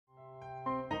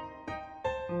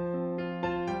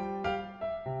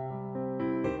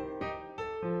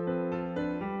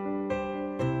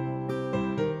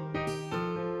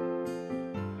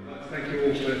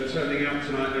all for turning out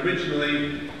tonight.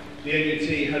 Originally, the NUT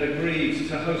had agreed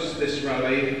to host this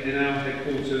rally in our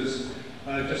headquarters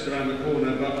just around the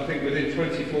corner, but I think within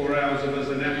 24 hours of us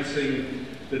announcing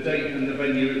the date and the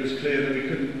venue, it was clear that we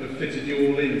couldn't have fitted you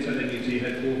all into NUT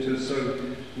headquarters, so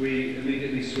we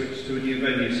immediately switched to a new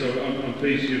venue. So I'm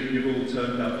pleased you've all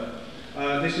turned up.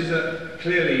 This is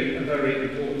clearly a very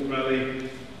important rally,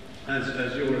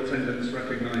 as your attendance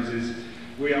recognises.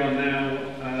 We are now,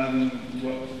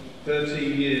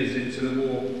 13 years into the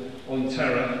war on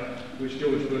terror, which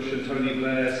George Bush and Tony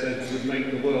Blair said would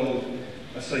make the world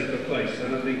a safer place.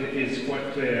 And I think it is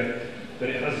quite clear that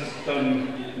it has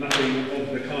done nothing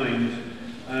of the kind.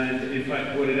 And in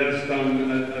fact, what it has done,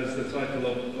 as the title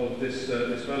of this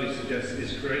rally suggests,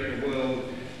 is create a world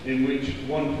in which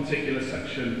one particular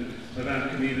section of our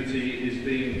community is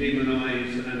being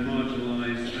demonised and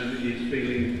marginalised and is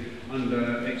feeling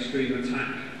under extreme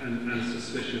attack and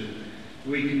suspicion.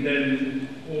 We condemn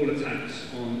all attacks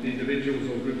on individuals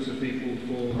or groups of people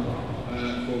for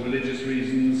religious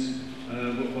reasons,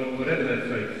 whatever their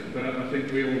faith. But I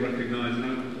think we all recognise,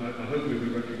 and I hope we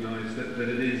would recognise, that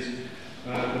it is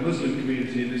the Muslim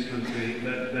community in this country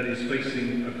that is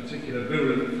facing a particular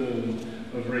virulent form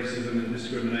of racism and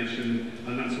discrimination,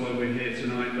 and that's why we're here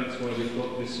tonight. That's why we've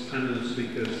got this panel of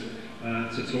speakers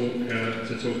to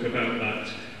talk about that.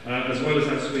 As well as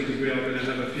our speakers, we are going to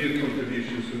have a few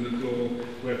contributions from the floor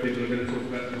where people are going to talk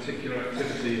about particular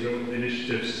activities or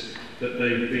initiatives that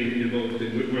they've been involved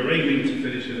in. We're aiming to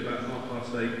finish at about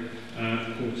 8:30,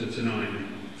 quarter to 9.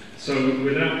 So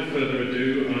without further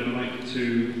ado, I'd like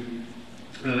to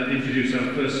introduce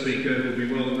our first speaker, who will be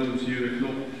well known to you, if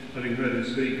not having heard him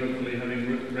speak, hopefully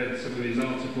having read some of his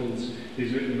articles.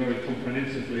 He's written very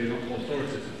comprehensively and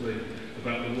authoritatively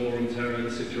about the war on terror, the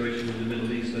situation in the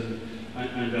Middle East and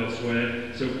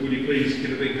elsewhere. So would you please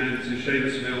give a big hand to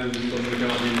Seumas Milne from The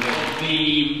Guardian.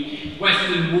 The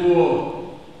Western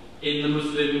war in the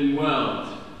Muslim world.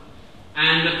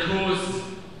 And of course,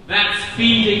 that's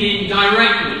feeding in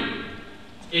directly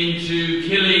into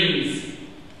killings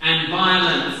and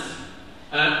violence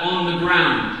on the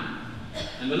ground.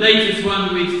 And the latest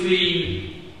one we've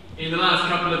seen in the last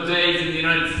couple of days in the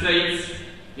United States,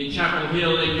 in Chapel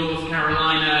Hill in North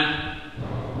Carolina,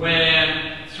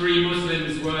 where 3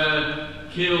 Muslims were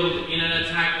killed in an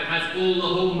attack that has all the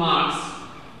hallmarks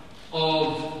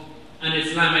of an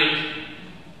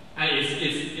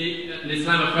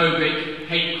Islamophobic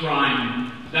hate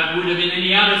crime that would have in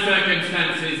any other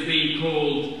circumstances been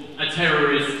called a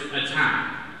terrorist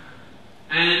attack.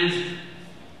 And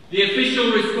the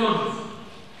official response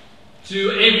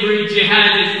to every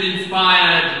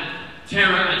jihadist-inspired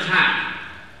terror attack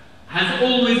has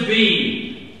always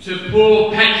been to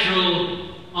pour petrol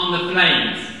on the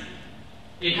flames.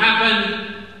 It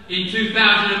happened in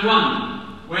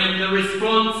 2001 when the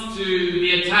response to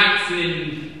the attacks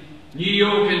in New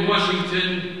York and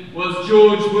Washington was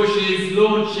George Bush's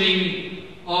launching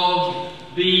of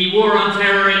the war on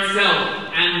terror itself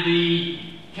and the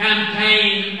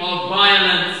campaign of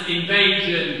violence,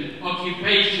 invasion,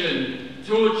 occupation,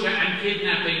 torture and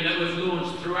kidnapping that was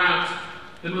launched throughout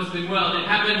the Muslim world. It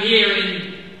happened here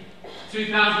in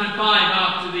 2005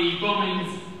 after the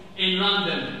bombings in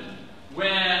London,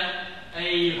 where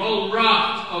a whole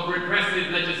raft of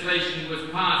repressive legislation was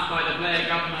passed by the Blair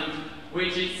government,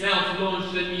 which itself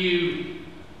launched a new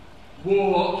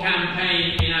war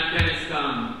campaign in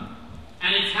Afghanistan.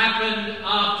 And it's happened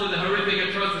after the horrific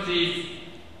atrocities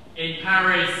in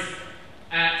Paris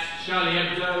at Charlie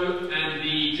Hebdo and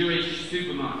the Jewish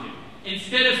supermarket.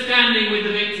 Instead of standing with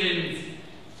the victims,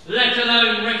 let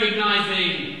alone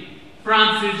recognising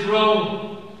France's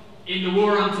role in the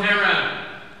war on terror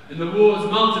and the wars,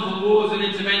 multiple wars and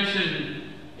interventions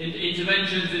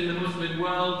in the Muslim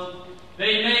world,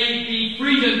 they made the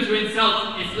freedom to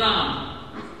insult Islam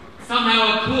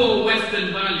somehow a core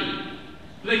Western value,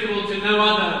 applicable to no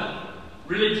other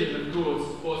religion, of course,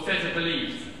 or set of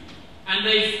beliefs. And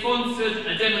they sponsored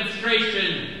a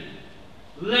demonstration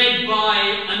led by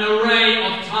an array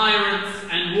of tyrants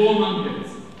and warmongers.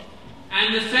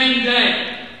 And the same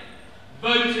day,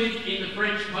 voted in the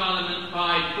French Parliament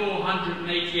by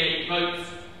 488 votes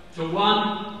to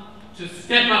 1 to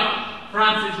step up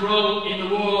France's role in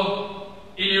the war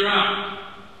in Iraq.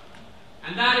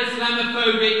 And that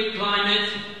Islamophobic climate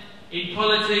in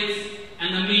politics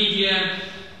and the media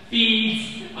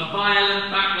feeds a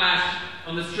violent backlash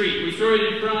on the street. We saw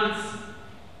it in France,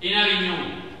 in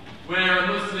Avignon, where a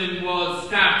Muslim was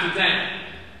stabbed to death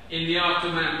in the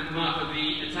aftermath of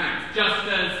the attacks, just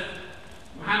as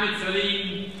Mohammed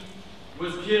Saleem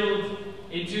was killed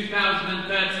in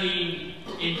 2013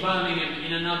 in Birmingham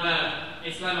in another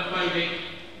Islamophobic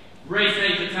race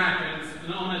hate attack, and it's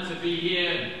an honour to be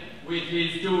here with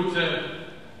his daughter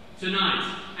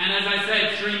tonight. And as I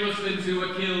said, 3 Muslims who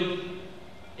were killed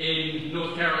in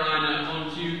North Carolina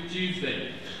on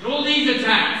Tuesday. And all these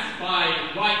attacks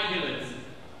by white killers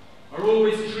are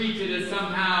always treated as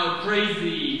somehow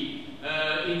crazy,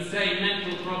 insane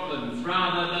mental problems,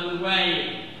 rather than the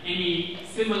way any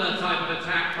similar type of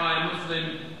attack by a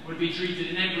Muslim would be treated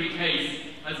in every case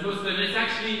as Muslim. And it's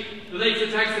actually, the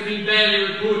latest attacks have been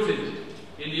barely reported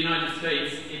in the United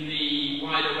States, in the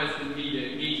wider Western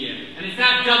media. And it's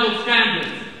that double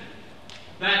standard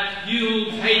that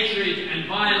fuels hatred and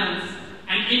violence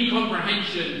and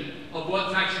incomprehension of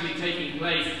what's actually taking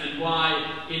place and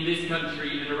why in this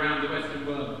country and around the Western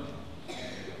world.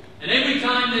 And every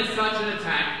time there's such an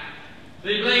attack,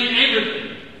 they blame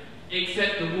everything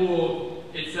except the war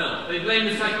itself. They blame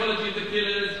the psychology of the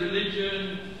killers,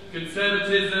 religion,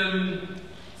 conservatism,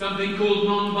 something called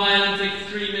non-violent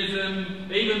extremism.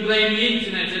 They even blame the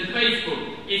internet and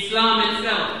Facebook, Islam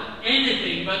itself,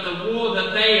 anything but the war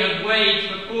that they have waged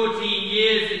for 14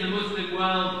 years in the Muslim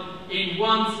world, in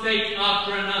one state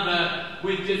after another,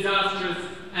 with disastrous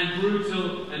and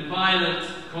brutal and violent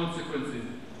consequences.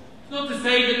 It's not to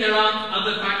say that there aren't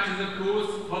other factors, of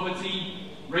course: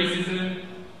 poverty, racism,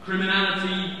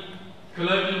 criminality,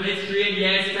 colonial history, and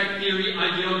yes, track theory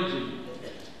ideology.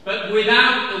 But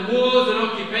without the wars and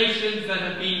occupations that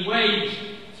have been waged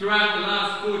throughout the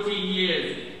last 14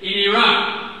 years in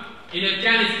Iraq, in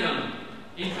Afghanistan,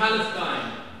 in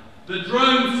Palestine, the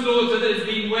drone slaughter that has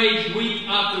been waged week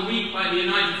after week by the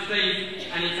United States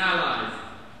and its allies,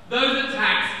 those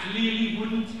attacks clearly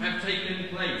wouldn't have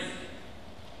taken place.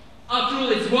 After all,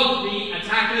 it's what the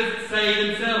attackers say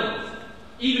themselves.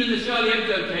 Even in the Charlie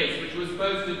Hebdo case, which was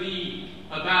supposed to be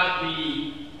about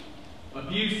the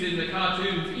abuse in the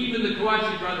cartoons, even the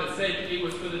Kouachi brothers said it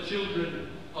was for the children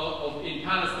in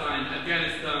Palestine,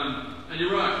 Afghanistan, and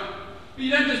Iraq. But you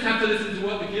don't just have to listen to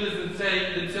what the killers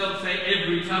themselves say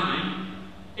every time.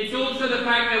 It's also the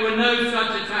fact there were no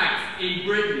such attacks in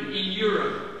Britain, in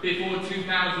Europe, before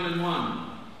 2001.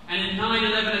 And the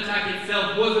 9/11 attack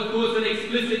itself was, of course, an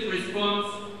explicit response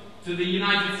to the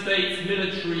United States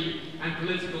military and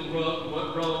political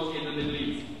role in the Middle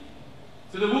East.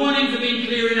 So the warnings have been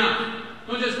clear enough,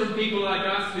 not just from people like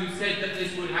us who said that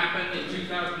this would happen in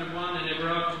 2001 and ever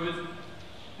afterwards.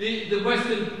 The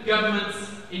Western government's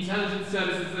intelligence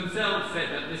services themselves said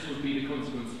that this would be the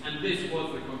consequence, and this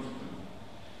was the consequence.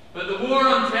 But the war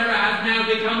on terror has now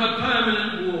become a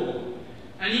permanent war,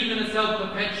 and even a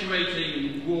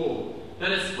self-perpetuating war that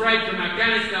has spread from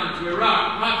Afghanistan to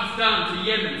Iraq, Pakistan to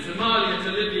Yemen, Somalia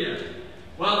to Libya,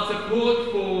 while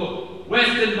support for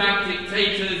Western-backed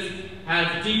dictators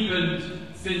has deepened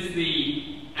since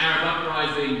the Arab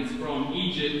uprisings from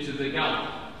Egypt to the Gulf.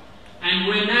 And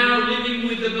we're now living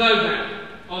with the blowback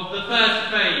of the first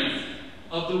phase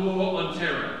of the war on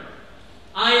terror.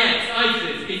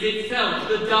 ISIS is itself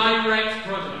the direct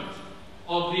product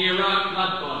of the Iraq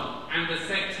bloodbath and the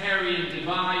sectarian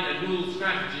divide and rule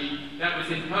strategy that was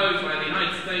imposed by the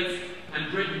United States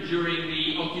and Britain during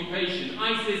the occupation.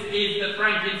 ISIS is the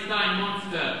Frankenstein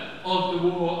monster of the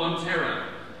war on terror.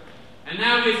 And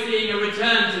now we're seeing a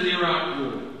return to the Iraq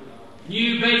war.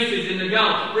 New bases in the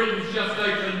Gulf. Britain's just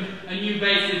opened a new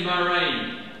base in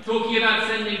Bahrain. Talking about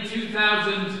sending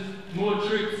 2,000 more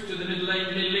troops to the Middle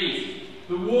East.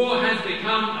 The war has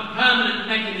become a permanent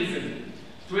mechanism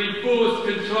to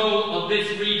enforce control of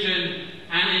this region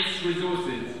and its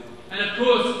resources. And of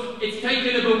course, it's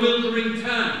taken a bewildering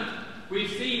turn. We've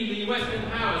seen the Western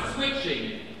powers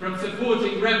switching from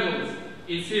supporting rebels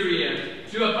in Syria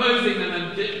to opposing them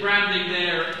and branding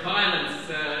their violence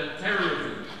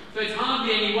terrorism. So it's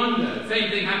hardly any wonder,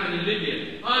 same thing happened in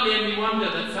Libya, hardly any wonder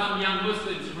that some young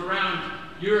Muslims from around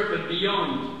Europe and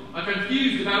beyond are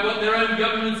confused about what their own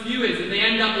government's view is, and they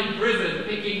end up in prison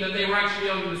thinking that they were actually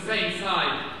on the same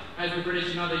side as the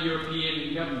British and other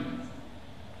European governments.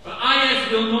 But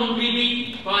IS will not be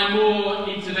beaten by more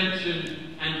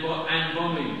intervention and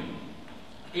bombing.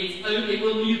 It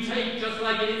will mutate just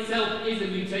like it itself is a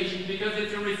mutation, because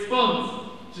it's a response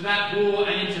to that war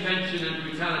and intervention and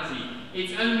brutality.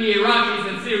 It's only Iraqis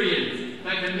and Syrians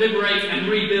that can liberate and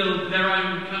rebuild their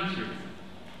own countries.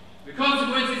 The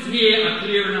consequences here are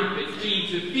clear enough. It's been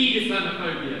to feed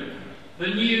Islamophobia, the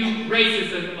new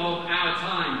racism of our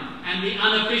time, and the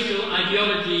unofficial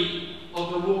ideology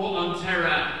of the war on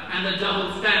terror and the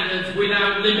double standards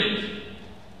without limit.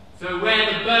 So where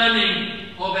the burning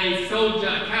of a soldier,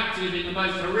 a captive in the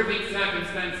most horrific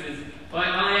circumstances by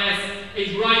IS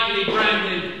is rightly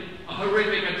branded a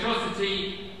horrific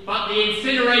atrocity, but the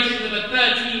incineration of a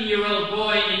 13-year-old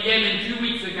boy in Yemen 2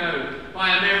 weeks ago by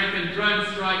by American drone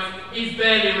strikes is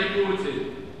barely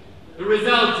reported. The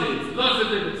result is loss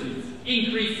of liberties,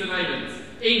 increased surveillance,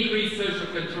 increased social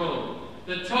control,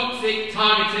 the toxic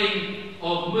targeting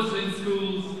of Muslim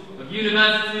schools, of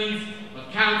universities,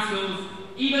 of councils,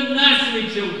 even nursery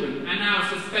children are now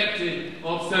suspected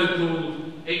of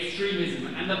so-called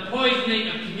extremism, and the poisoning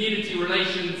of community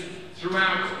relations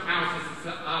throughout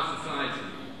our society.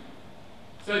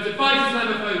 So to fight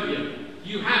Islamophobia,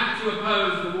 you have to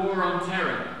oppose the war on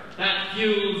terror that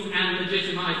fuels and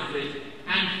legitimizes it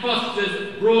and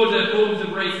fosters broader forms of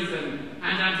racism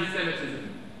and anti-Semitism.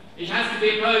 It has to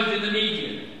be opposed in the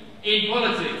media, in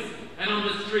politics, and on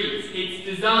the streets. It's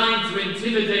designed to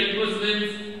intimidate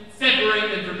Muslims,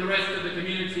 separate them from the rest of the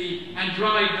community, and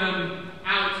drive them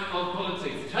out of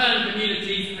politics, turn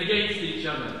communities against each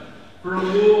other for a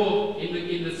war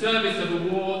in the service of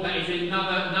a war that is in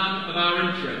none of our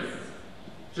interests.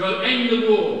 To end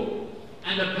the war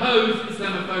and oppose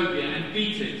Islamophobia and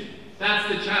beat it,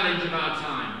 that's the challenge of our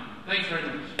time. Thanks very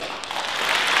much.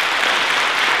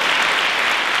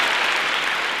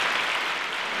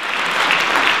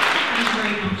 Thanks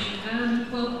very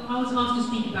much. Well, I was asked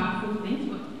to speak about 4 things,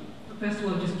 but first of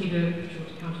all, I'll just give a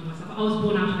short account of myself. I was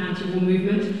born out of an anti-war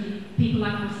movement. People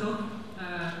like myself,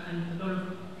 and a lot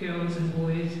of girls and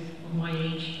boys of my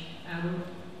age,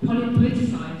 were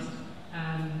politicised,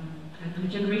 and a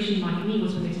generation like me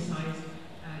was politicised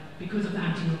because of the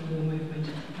anti-war movement.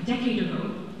 A decade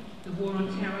ago, the war on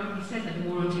terror, we said that the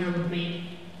war on terror would make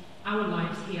our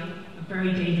lives here a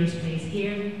very dangerous place,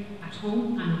 here, at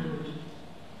home and abroad.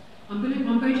 I'm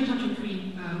going to touch on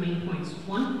 3 main points.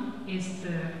 One is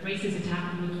the racist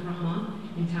attack on Lutfur Rahman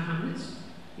in Tower Hamlets,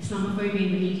 Islamophobia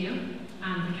in the media,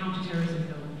 and the counter-terrorism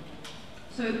bill.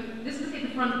 So let's look at the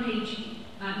front page,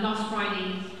 last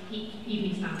Friday's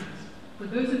Evening Standards. For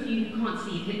those of you who can't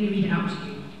see it, let me read it out to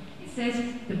you. It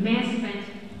says, the mayor spent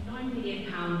 £9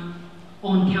 million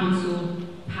on council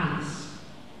palace.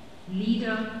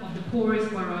 Leader of the poorest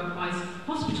borough buys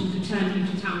hospital to turn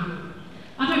into town hall.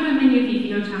 I don't know many of you if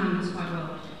you know Tower Hamlets quite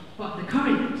well, but the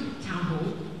current town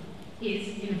hall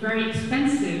is in a very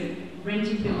expensive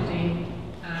rented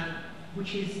building,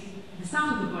 which is the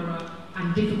south of the borough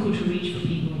and difficult to reach for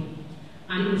people.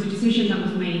 And it was a decision that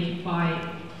was made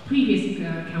by previous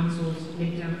councils,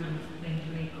 Lib Dem and then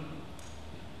Labour.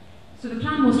 So the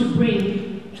plan was to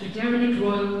bring the derelict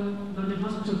Royal London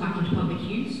Hospital back into public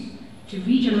use, to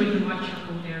regenerate the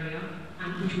Whitechapel area,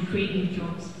 and which would create new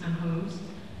jobs and homes,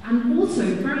 and also,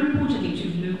 very importantly,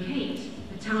 to locate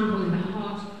the town hall in the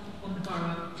heart of the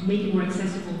borough to make it more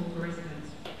accessible for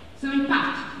residents. So in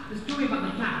fact, the story about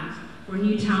the plans for a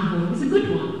new town hall is a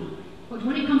good one. But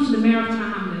when it comes to the mayor of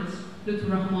Tower Hamlets, Lutfur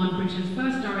Rahman, Britain's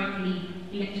first directly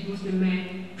elected Muslim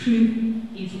mayor, truth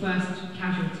is first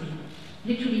casualty.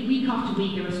 Literally week after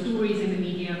week there are stories in the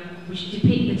media which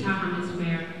depict the Tower Hamlets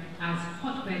mayor as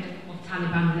hotbed of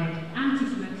Taliban-led,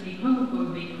 anti-Semitic,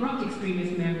 homophobic, corrupt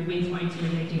extremist mayor who wins by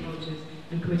intimidating voters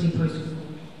and committing postal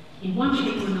fraud. In one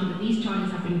shape or another, these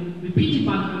charges have been repeated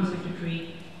by the Home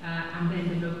Secretary and then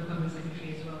the local government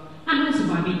secretary as well, and also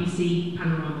by BBC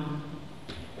Panorama.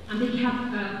 And they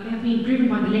have been driven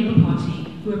by the Labour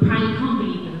Party, who apparently can't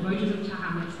believe that the voters of Tower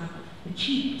Hamlets have the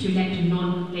cheek to elect a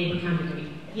non-Labour candidate.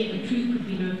 Yet the truth could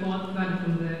be no further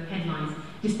from the headlines.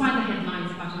 Despite the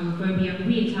headlines about homophobia,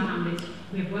 we in Tower Hamlets,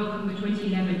 we have welcomed the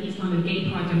 2011 East London Gay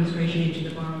Pride demonstration into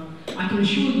the borough. I can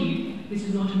assure you, this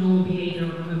is not a normal behaviour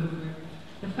of a homophobe.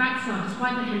 The facts are,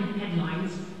 despite the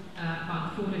headlines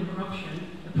about fraud and corruption,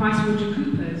 the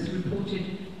PricewaterhouseCoopers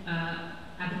reported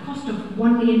at the cost of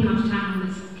 £1 million to Tower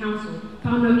Hamlets Council,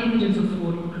 found no evidence of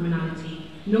fraud or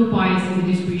criminality, no bias in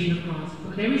the distribution of grants.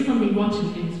 But there is something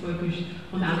rotten in this focus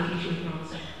on the allocation of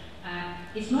grants.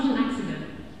 It's not an accident.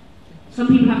 Some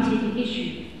people have taken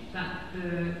issue that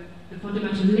the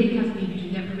fundamental link has been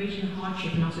between deprivation and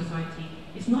hardship in our society.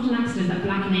 It's not an accident that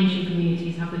Black and Asian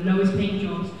communities have the lowest paying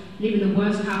jobs, live in the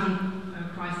worst housing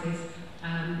crisis,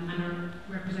 and are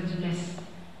represented less.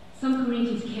 Some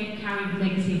communities carry the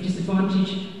legacy of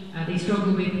disadvantage they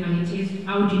struggle with, and it is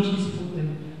our duty to support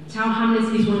them. Tower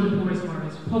Hamlets is one of the poorest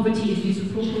boroughs. Poverty is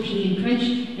disproportionately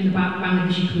entrenched in the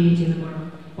Bangladeshi community in the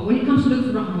borough. But when it comes to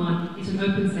Lutfur Rahman, it's an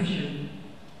open session.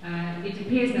 It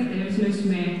appears that there is no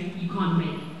smear you can't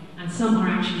make, and some are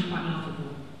actually quite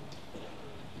laughable.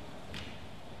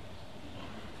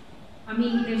 I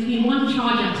mean, there's been one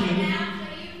charge at him.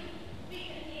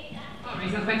 Oh,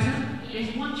 is that better?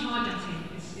 There's one charge at him.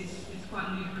 It's quite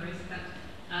ludicrous that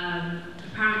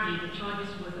apparently the charges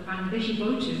were that Bangladeshi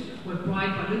voters were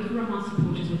bribed by Lutfur Rahman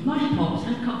supporters with lollipops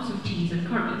and cups of teas and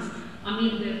curries. I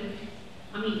mean,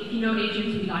 if you know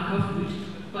Asians, we like our food,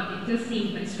 but it does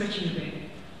seem that it's stretching a bit.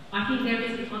 I think there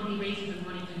is ugly racism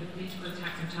running through the political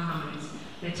attacks on Tahamaris.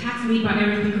 The attacks made by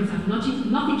Arab peoples have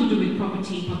nothing to do with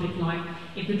property and public life.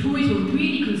 If the Tories were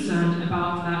really concerned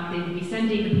about that, they would be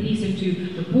sending the police into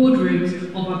the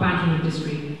boardrooms of our banking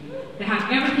industry. They have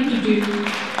everything to do with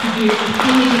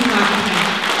killing this life.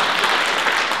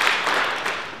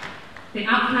 They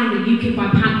outflank the UKIP by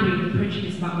pandering the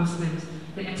prejudice about Muslims.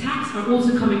 The attacks are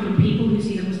also coming from people who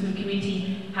see the Muslim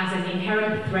community as an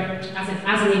inherent threat, as an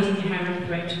inherent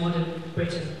threat to modern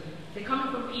Britain. They're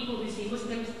coming from people who see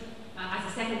Muslims as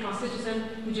a second-class citizen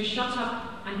who just shut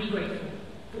up and be grateful.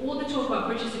 For all the talk about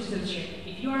British citizenship,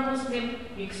 if you are a Muslim,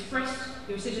 you express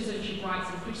your citizenship rights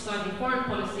and criticizing foreign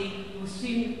policy, you will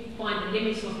soon find the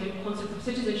limits of the concept of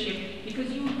citizenship because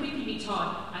you will quickly be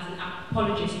tarred as an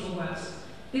apologist or worse.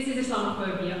 This is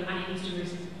Islamophobia and it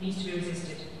needs to be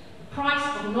resisted. The price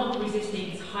of not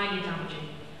resisting is highly damaging.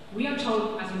 We are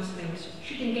told as Muslims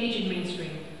should engage in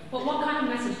mainstream, but what kind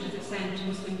of message does it send to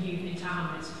Muslim youth in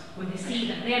Tahamaris when they see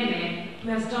that their mayor, who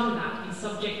has done that, is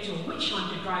subject to a witch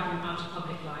hunt to drive them out of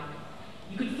public life?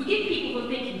 You could forgive people for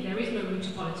thinking there is no route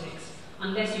to politics,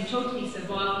 unless you totally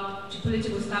servile to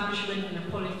political establishment and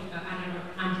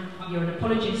you're an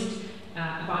apologist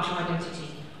about your identity.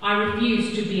 I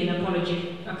refuse to be an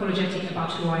apologetic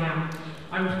about who I am.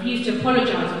 I refuse to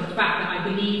apologise for the fact that I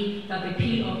believe that the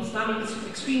appeal of Islamic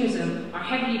extremism are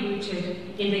heavily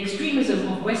rooted in the extremism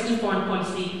of Western foreign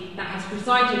policy that has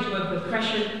presided over the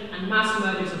oppression and mass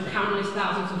murders of countless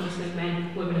thousands of Muslim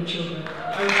men, women and children.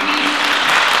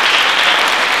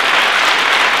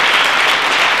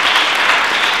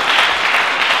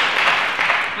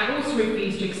 I also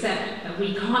refuse to accept that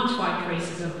we can't fight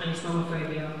racism and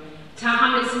Islamophobia.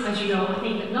 Tahamaris, as you know, I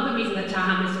think another reason that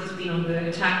Tahamaris has been on the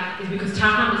attack is because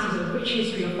Tahamaris has a rich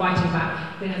history of fighting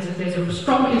back. There's a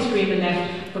strong history in the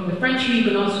left, from the French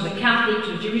Huguenots to the Catholic,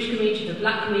 to the Jewish community, to the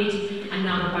black community, and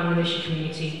now the Bangladeshi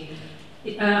community.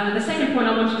 The second point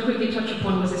I wanted to quickly touch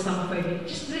upon was Islamophobia.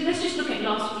 Let's just look at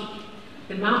last week,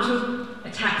 the amount of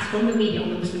attacks from the media on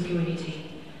the Muslim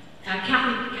community.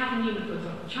 Catherine Newman, for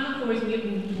example. Channel 4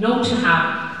 is known to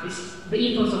have the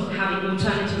ethos of having an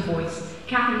alternative voice.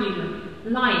 Catherine Newman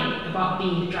lying about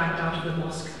being dragged out of the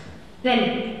mosque.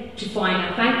 Then to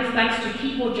find, thanks to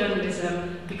keyboard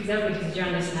journalism, because everybody's a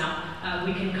journalist now,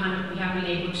 we have been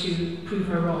able to prove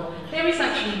her wrong. There is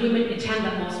actually women attend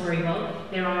that mosque very well.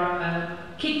 There are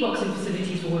kickboxing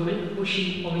facilities for women, which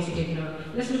she obviously didn't know.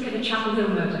 Let's look at the Chapel Hill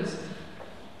murders.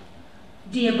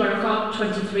 Dia Barakat,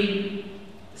 23.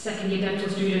 Second-year dental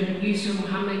student, Yusuf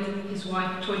Mohammed, his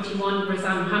wife, 21,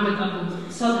 Razan Mohammed Abu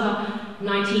Salha,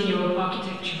 19-year-old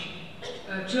architecture.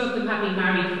 Two of them have been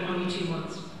married for only 2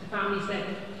 months. The family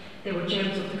said they were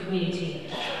gems of the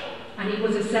community. And it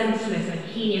was a senseless and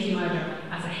heinous murder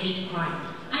as a hate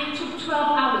crime. And it took 12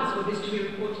 hours for this to be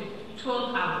reported.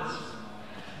 12 hours.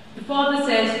 The father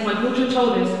says, my daughter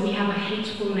told us we have a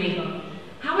hateful neighbour.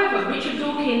 However, Richard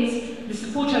Dawkins, the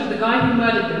supporter of the guy who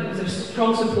murdered them, was a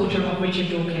strong supporter of Richard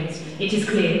Dawkins. It is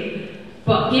clear.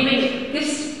 But given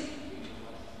this,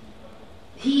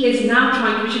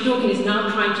 Richard Dawkins is now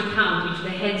trying to pound into the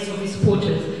heads of his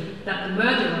supporters that the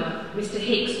murderer, Mr.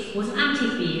 Hicks, was an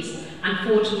anti-theist and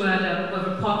fought murder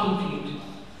over a parking feud.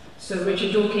 So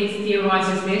Richard Dawkins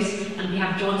theorises this, and we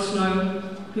have Jon Snow,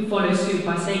 who follows suit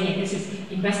by saying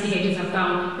investigators have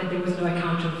found that there was no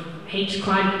account of hate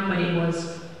crime, but it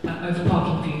was over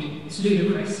parking feud. It's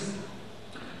ludicrous.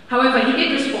 However, he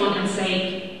did respond and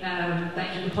say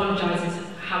that he apologises.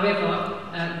 However,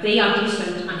 they are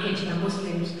decent and hinting that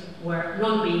Muslims were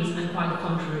non-beings and quite the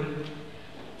contrary.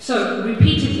 So,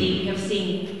 repeatedly, we have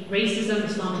seen racism,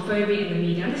 Islamophobia in the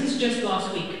media, and this is just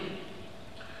last week.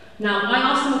 Now, I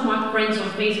asked some of my friends on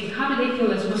Facebook, how do they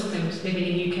feel as Muslims living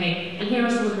in the UK? And here are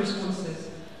some of the responses.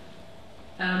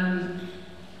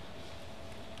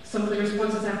 Some of the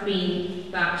responses have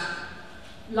been that,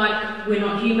 like, we're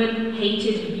not human,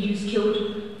 hated, abused,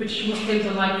 killed. British Muslims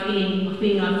are like feeling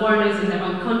like foreigners in their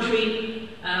own country.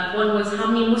 One was, how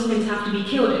many Muslims have to be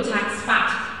killed, attacked,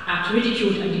 spat at,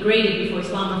 ridiculed and degraded before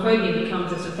Islamophobia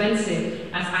becomes as offensive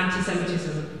as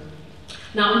anti-Semitism?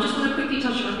 Now, I'm just going to quickly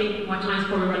touch on, I think my time's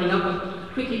probably running up,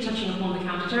 but quickly touching upon the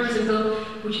counter-terrorism bill,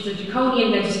 which is a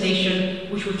draconian legislation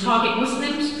which will target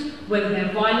Muslims, whether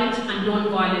they're violent and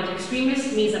non-violent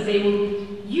extremists, means that they will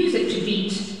use it to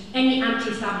beat any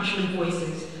anti-establishment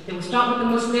voices. They will start with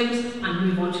the Muslims and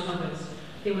move on to others.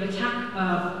 They will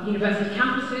attack university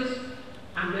campuses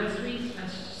and nurseries,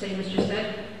 as Seumas just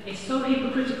said. It's so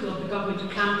hypocritical of the government to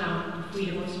clamp down on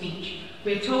freedom of speech.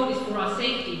 We are told it's for our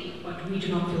safety, but we do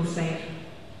not feel safe.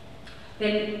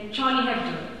 Then Charlie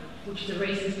Hebdo, which is a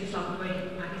racist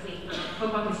Islamophobic magazine, and I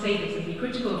hope I can say this and be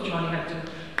critical of Charlie Hebdo.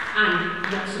 and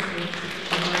not support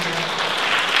the murder.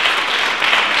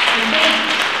 And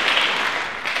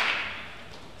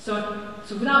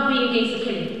so without being against the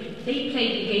killing, they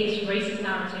played against racist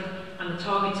narrative and the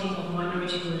targeting of a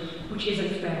minority group, which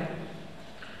isn't fair.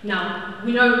 Now,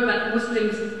 we know that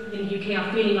Muslims in the UK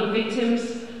are feeling like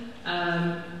victims,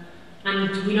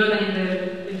 and we know that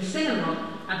in the cinema,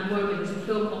 at the moment, there's a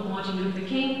film of Martin Luther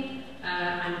King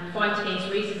and Fight Against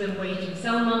Racism waged in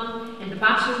Selma. In the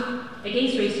battle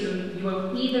against racism, you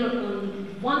are either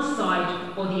on one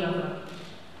side or the other.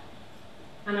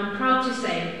 And I'm proud to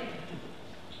say,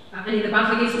 and in the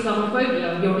battle against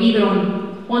Islamophobia, you're either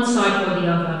on one side or the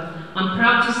other. I'm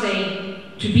proud to say,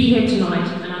 to be here tonight,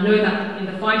 and I know that in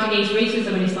the fight against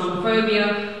racism and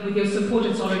Islamophobia, with your support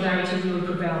and solidarity, we will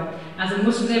prevail. As a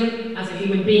Muslim, as a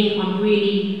human being, I'm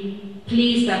really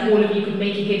pleased that all of you could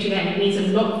make it here today, and it means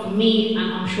a lot for me,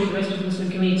 and I'm sure the rest of the Muslim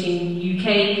community in the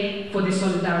UK, for this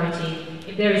solidarity.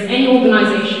 If there is any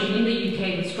organisation in the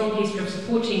UK with a strong history of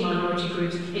supporting minority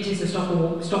groups, it is the Stop the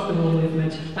War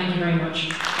movement. Thank you very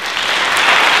much.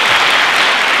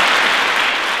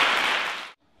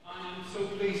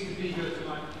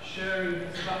 Sharing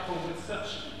this platform with such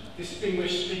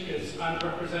distinguished speakers and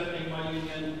representing my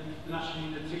union, the National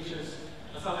Union of Teachers.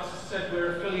 As Alex has said,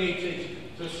 we're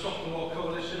affiliated to the Stop the War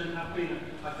Coalition and have been,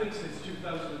 I think, since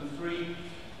 2003.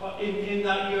 But in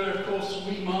that year, of course,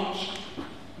 we marched.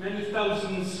 Many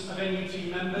thousands of NUT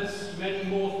members, many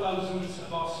more thousands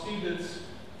of our students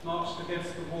marched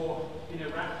against the war in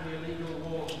Iraq, the illegal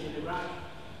war in Iraq.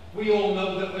 We all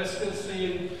know that we're still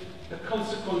seeing the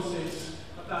consequences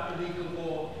of that illegal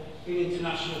war in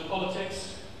international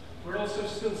politics. We're also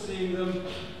still seeing them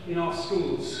in our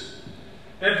schools.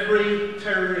 Every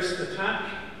terrorist attack,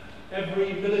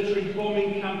 every military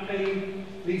bombing campaign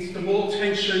leads to more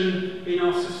tension in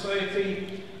our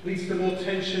society, leads to more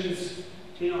tensions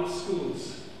in our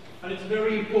schools. And it's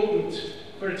very important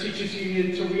for a teachers'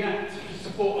 union to react, to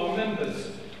support our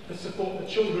members, to support the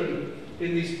children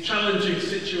in these challenging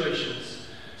situations.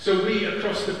 So we,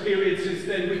 across the period since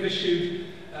then, we've issued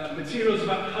materials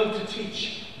about how to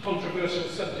teach controversial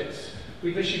subjects.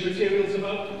 We've issued materials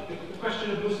about the question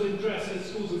of Muslim dress in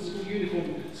schools and school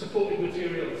uniform, supporting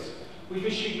materials. We've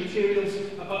issued materials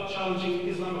about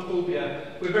challenging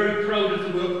Islamophobia. We're very proud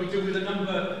of the work we do with a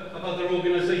number of other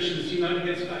organisations, Unite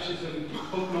Against Fascism,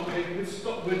 Hope Not Hate, with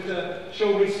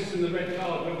Show Racism the Red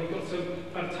Card, where we've got some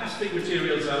fantastic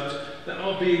materials out that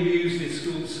are being used in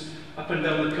schools up and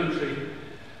down the country.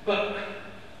 But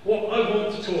what I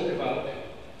want to talk about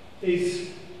is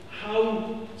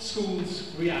how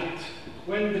schools react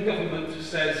when the government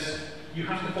says you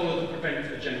have to follow the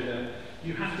Prevent agenda,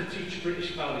 you have to teach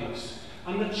British values,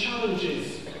 and the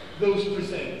challenges those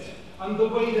present, and the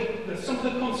way that some of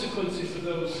the consequences of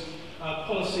those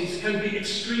policies can be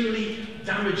extremely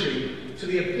damaging to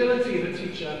the ability of a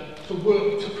teacher to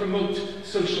work to promote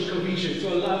social cohesion,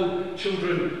 to allow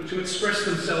children to express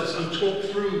themselves and talk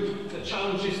through the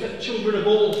challenges that children of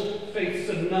all faiths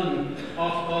and none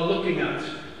are looking at.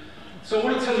 So I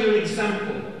want to tell you an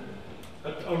example,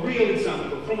 a real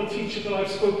example, from a teacher that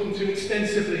I've spoken to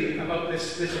extensively about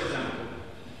this example.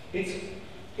 It's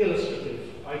illustrative,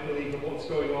 I believe, of what's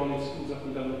going on in schools up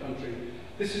and down the country.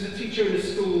 This is a teacher in a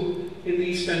school in the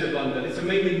East End of London. It's a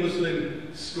mainly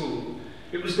Muslim school.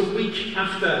 It was the week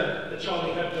after the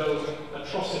Charlie Hebdo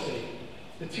atrocity.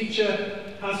 The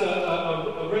teacher has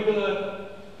a regular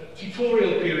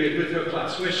tutorial period with her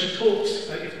class where she talks,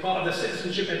 it's part of their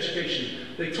citizenship education.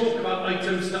 They talk about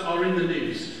items that are in the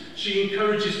news. She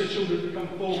encourages the children to come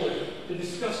forward to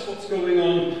discuss what's going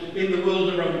on in the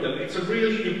world around them. It's a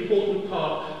really important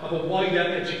part of a wider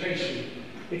education.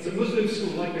 It's a Muslim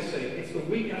school, like I say. It's the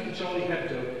week after Charlie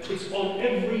Hebdo. It's on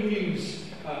every news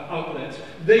outlet.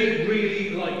 They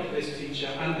really like this teacher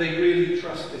and they really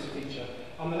trust this teacher.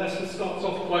 And the lesson starts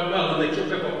off quite well and they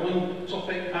talk about one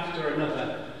topic after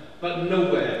another. But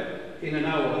nowhere in an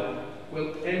hour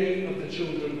will any of the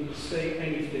children say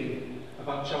anything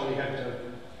about Charlie Hebdo.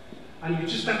 And you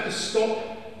just have to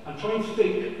stop and try and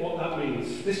think what that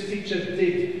means. This teacher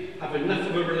did have enough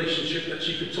of a relationship that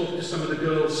she could talk to some of the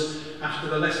girls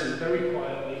after the lesson very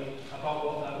quietly about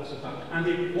what that was about. And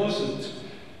it wasn't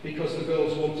because the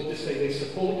girls wanted to say they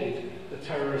supported the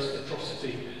terrorist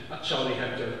atrocity at Charlie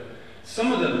Hebdo.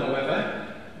 Some of them,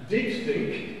 however, did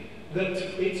think that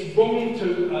it's wrong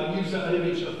to use an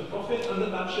image of the Prophet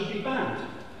and that should be banned.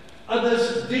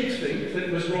 Others did think that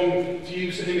it was wrong to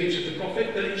use an image of the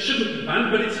Prophet, that it shouldn't be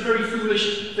banned, but it's a very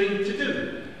foolish thing to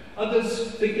do.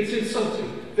 Others think it's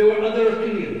insulting. There were other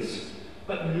opinions,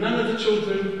 but none of the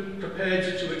children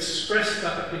prepared to express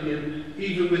that opinion,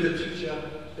 even with a teacher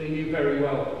they knew very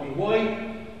well. And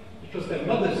why? because their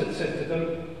mothers had said to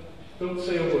them, don't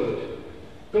say a word.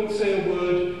 Don't say a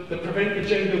word. The prevent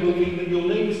agenda will mean that your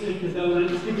name is taken down and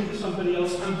it's given to somebody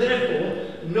else, and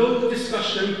therefore no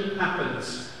discussion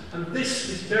happens. And this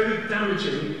is very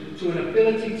damaging to an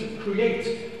ability to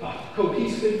create a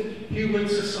cohesive human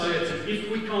society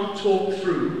if we can't talk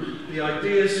through the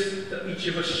ideas that each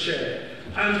of us share.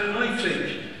 And I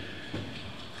think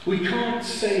we can't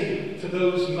say to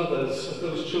those mothers of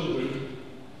those children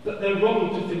that they're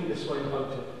wrong to think this way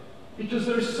about it. Because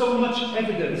there is so much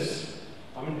evidence.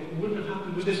 I mean, it wouldn't have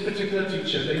happened with this particular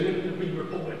teacher. They wouldn't have been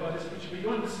reported by this teacher. But you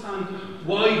understand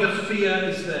why the fear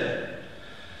is there.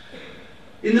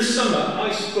 In the summer,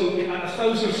 I spoke at a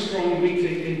 1,000-strong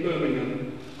meeting in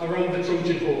Birmingham around the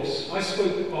Trojan horse. I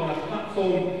spoke on a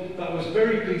platform that I was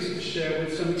very pleased to share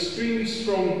with some extremely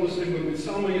strong Muslim women,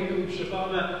 Salma Yaqub,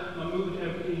 Shabana, Mahmoud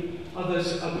MP,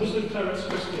 others, and Muslim clerics,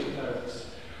 Christian clerics.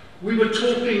 We were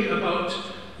talking about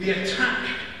the attack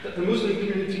that the Muslim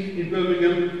community in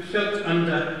Birmingham felt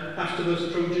under after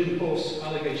those Trojan horse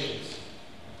allegations.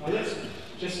 Now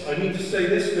I need to say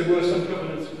this, there were some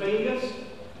governance failures.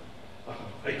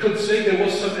 I could say there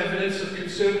was some evidence of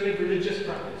conservative religious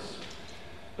practice.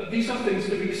 But these are things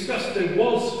to be discussed. There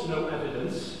was no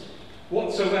evidence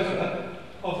whatsoever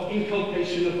of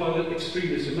inculcation of violent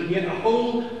extremism, and yet a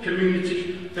whole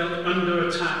community felt under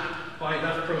attack by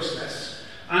that process.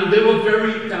 And there were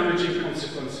very damaging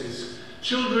consequences.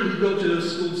 Children who go to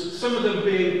those schools, some of them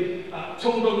being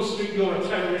told on the street, you're a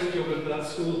terrorist, you're going to that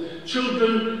school.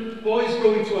 Children, boys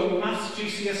going to a mass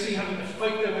GCSE, having to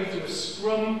fight their way to a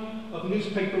scrum of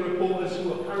newspaper reporters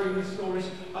who are carrying these stories,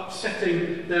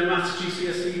 upsetting their maths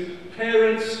GCSE.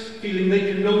 Parents feeling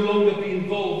they can no longer be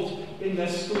involved in their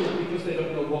school because they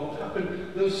don't know what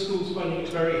happened. Those schools finding it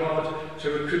very hard to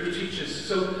recruit teachers.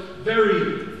 So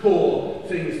very poor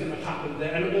things that have happened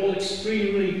there, and all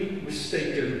extremely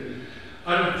mistaken.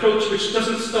 An approach which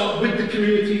doesn't start with the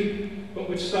community, but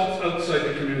which starts outside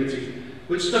the community.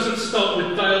 Which doesn't start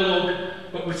with dialogue,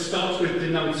 but which starts with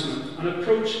denouncement. An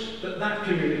approach that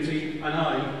community, and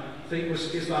I, think was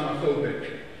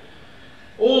Islamophobic.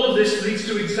 All of this leads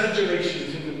to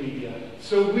exaggerations in the media.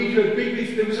 So we heard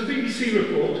there was a BBC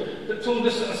report that told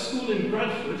us that a school in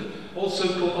Bradford, also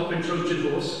caught up in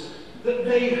Trojan horse, that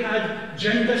they had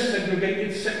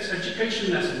gender-segregated sex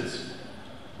education lessons.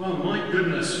 Well, my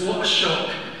goodness, what a shock.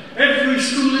 Every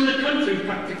school in the country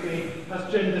practically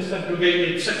has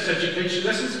gender-segregated sex education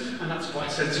lessons, and that's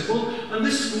quite sensible, and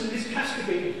this school is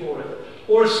castigated for it.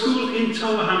 Or a school in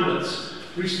Tower Hamlets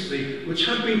recently, which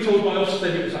had been told by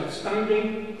Ofsted it was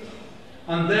outstanding,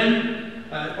 and then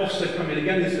Ofsted come in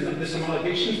again, there's some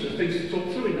allegations, there are things to talk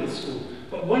through in that school.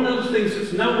 But one of the things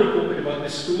that's now reported about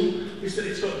this school is that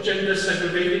it's got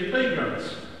gender-segregated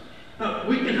playgrounds. Now,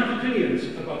 we can have opinions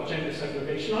about gender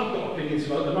segregation. I've got opinions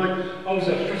about them. I was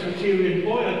a Presbyterian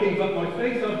boy. I gave up my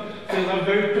faith. I feel I'm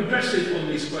very progressive on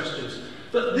these questions.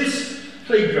 But this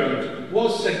playground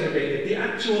was segregated. The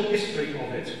actual history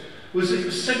of it was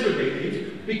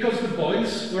segregated because the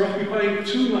boys were occupying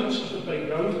too much of the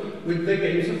playground with their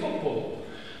games of football.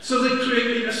 So they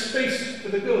created a space for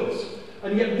the girls.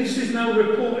 And yet this is now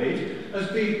reported as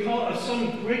being part of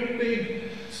some great big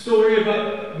story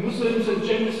about Muslims and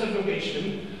gender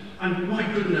segregation. And my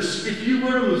goodness, if you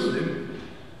were a Muslim,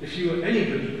 if you were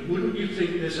anybody, wouldn't you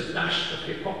think there's a dash of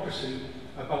hypocrisy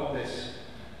about this?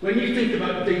 When you think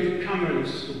about David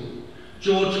Cameron's school,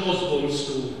 George Osborne's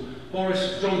school,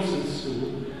 Boris Johnson's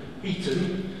school,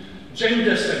 Eton,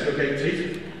 gender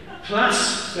segregated,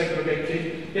 class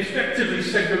segregated, effectively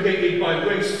segregated by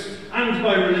race and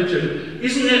by religion,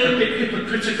 isn't it a bit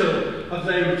hypocritical of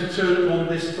them to turn on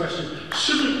this question?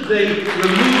 Shouldn't they remove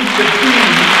the beam?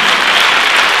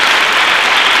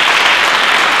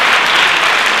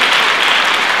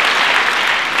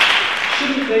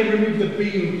 Shouldn't they remove the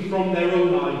beam from their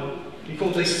own eye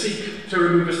before they seek to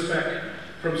remove a speck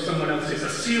from someone else's? A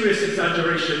serious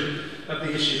exaggeration of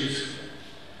the issues.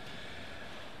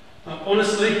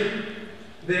 Honestly,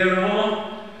 there's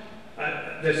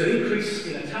an increase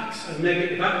in attacks and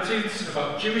negative attitudes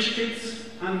about Jewish kids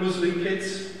and Muslim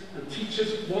kids, and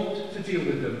teachers want to deal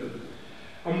with them.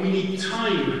 And we need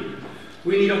time,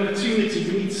 we need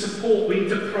opportunity, we need support, we need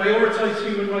to prioritise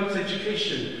human rights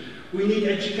education. We need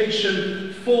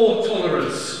education for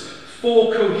tolerance,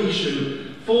 for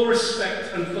cohesion, for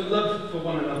respect and for love for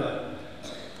one another.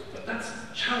 But that's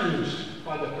challenged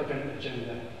by the prevent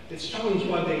agenda. It's challenged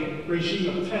by the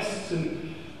regime of tests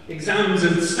and exams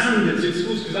and standards in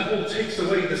schools, because that all takes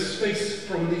away the space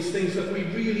from these things that we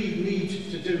really need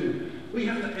to do. We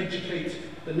have to educate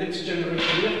the next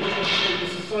generation. We have to educate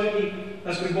the society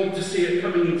as we want to see it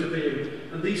coming into being.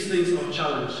 And these things are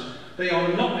challenged. They are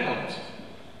not helped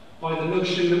by the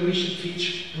notion that we should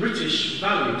teach British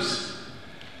values.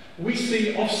 We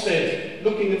see Ofsted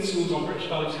looking at schools on British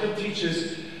values, head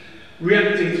teachers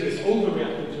reacting to this,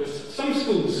 overreacting to this. Some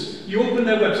schools, you open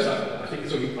their website,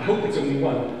 I hope it's only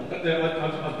one, but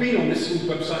I've been on this school's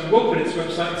website, you open its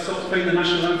website, it starts playing the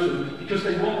national anthem because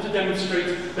they want to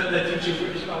demonstrate that they're teaching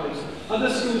British values. Other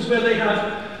schools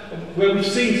where we've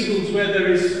seen schools where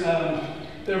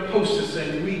there are posters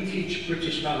saying, we teach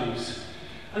British values.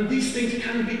 And these things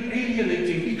can be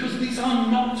alienating because these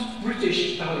are not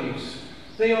British values.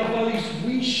 They are values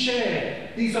we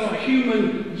share. These are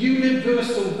human,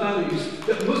 universal values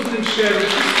that Muslims share, and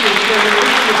Christians share, and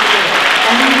Muslims share.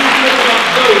 And we need to talk about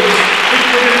those if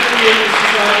we're going to create the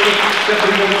society that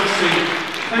we want to see.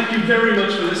 Thank you very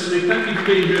much for listening. Thank you for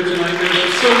being here tonight. There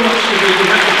is so much to do. We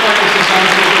have to fight this as hard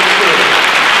as we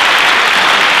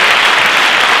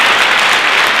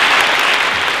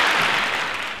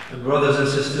can. Brothers and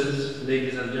sisters,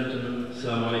 ladies and gentlemen,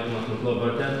 Assalamu alaikum wa rahmatullahi wa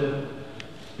barakatuh.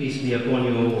 Peace be upon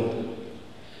you all.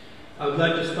 I would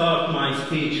like to start my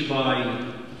speech by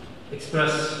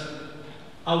express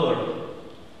our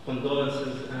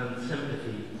condolences and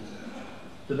sympathy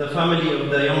to the family of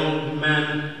the young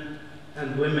men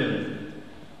and women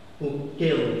who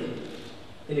killed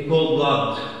in cold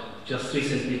blood just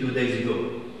recently, 2 days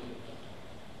ago.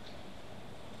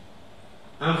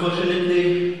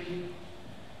 Unfortunately,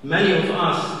 many of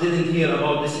us didn't hear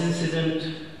about this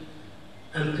incident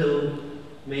until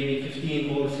maybe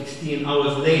 15 or 16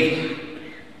 hours late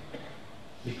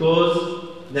because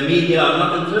the media are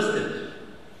not interested.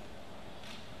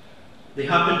 They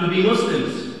happen to be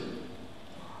Muslims.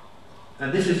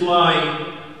 And this is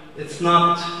why it's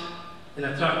not an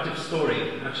attractive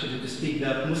story, actually, to speak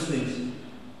that Muslims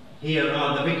here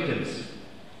are the victims.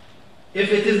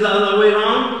 If it is the other way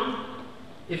around,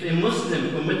 if a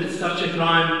Muslim committed such a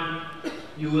crime,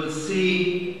 you will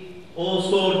see all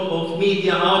sorts of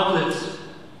media outlets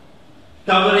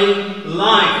covering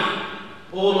life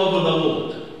all over the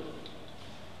world.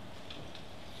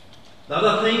 The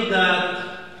other thing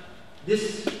that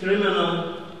this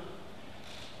criminal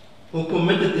who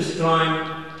committed this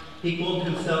crime, he called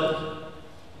himself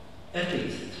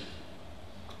atheist.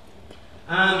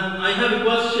 And I have a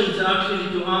question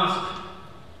actually to ask.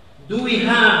 Do we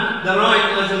have the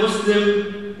right as a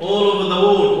Muslim all over the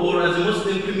world, or as a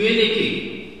Muslim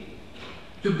community,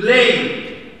 to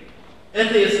blame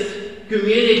atheist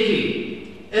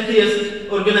community, atheist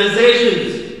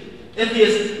organizations,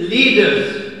 atheist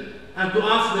leaders, and to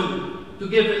ask them to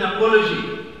give an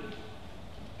apology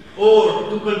or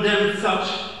to condemn such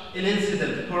an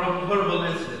incident, horrible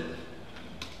incident?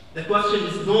 The question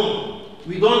is no.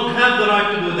 We don't have the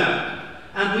right to do that.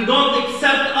 And we don't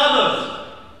accept others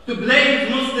to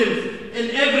blame Muslims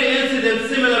in every incident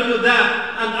similar to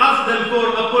that and ask them for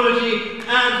apology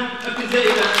and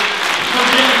accusation,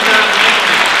 condemn that.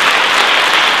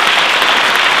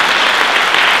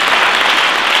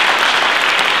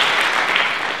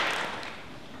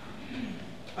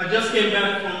 I just came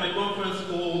back from a conference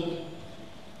called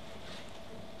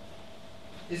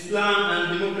Islam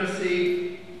and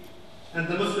Democracy and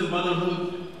the Muslim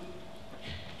Brotherhood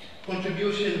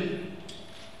Contribution.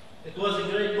 It was a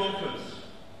great conference,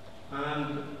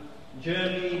 and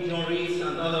Jeremy, John Rees,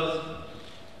 and others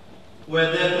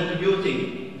were there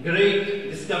contributing. Great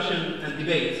discussion and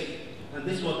debate, and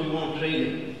this is what we want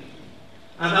really.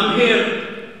 And I'm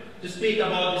here to speak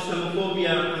about Islamophobia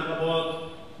and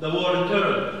about the war on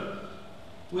terror,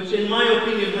 which in my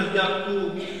opinion has got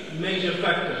two major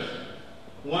factors.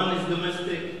 One is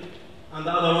domestic, and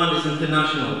the other one is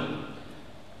international.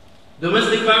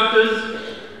 Domestic factors: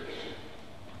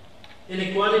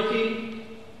 inequality,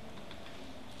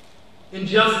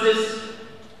 injustice,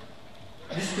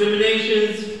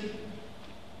 discriminations,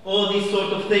 all these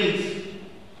sort of things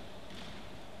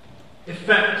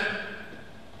affect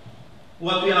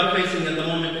what we are facing at the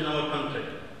moment in our country.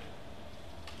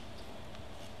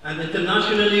 And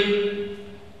internationally,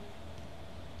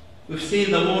 we've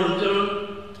seen the war on terror.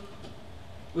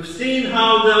 We've seen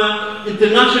how the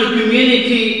international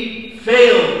community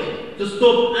failed to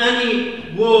stop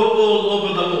any war all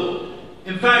over the world.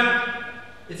 In fact,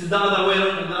 it's the other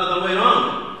way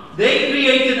around. They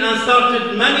created and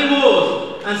started many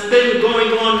wars and still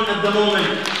going on at the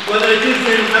moment, whether it is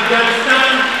in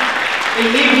Afghanistan,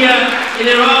 in Libya, in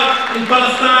Iraq, in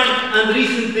Palestine, and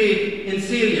recently in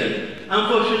Syria.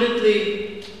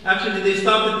 Unfortunately, actually they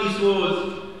started these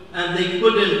wars and they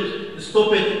couldn't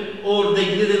stop it, or they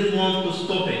didn't want to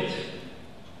stop it.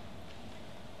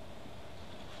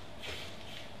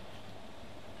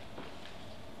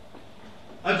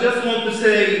 I just want to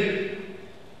say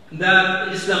that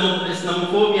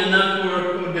Islamophobia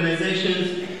network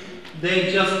organizations,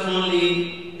 they just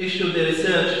only issued a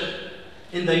research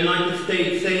in the United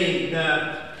States saying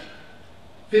that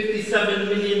 $57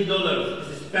 million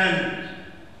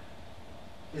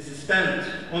is spent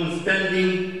on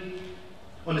spreading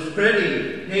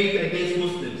hate against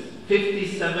Muslims.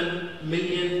 $57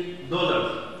 million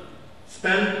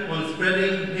spent on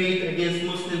spreading hate against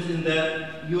Muslims in the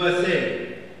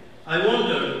USA. I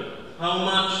wonder how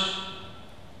much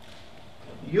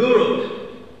Europe,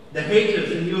 the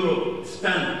haters in Europe,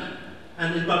 spent,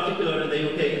 and in particular in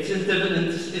the UK. It is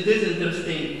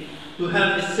interesting to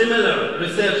have a similar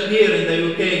research here in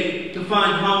the UK to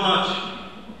find how much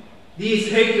these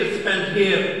haters spent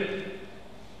here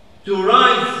to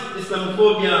rise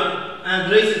Islamophobia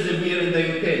and racism here in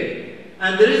the UK.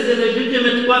 And there is a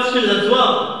legitimate question as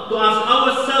well to ask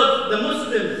ourselves, the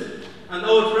Muslims and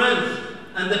our friends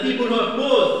and the people who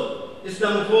oppose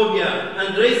Islamophobia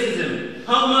and racism,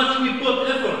 how much we put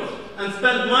effort and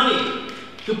spend money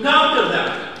to counter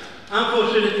that.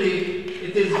 Unfortunately,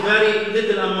 it is very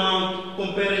little amount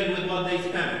comparing with what they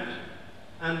spend.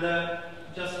 And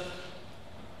just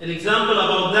an example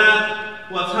about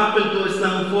that, what's happened to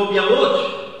Islamophobia Watch.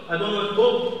 I don't know if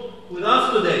Bob with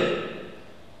us today.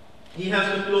 He has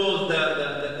to close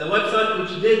the website,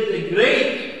 which did a great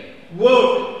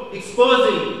work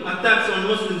exposing attacks on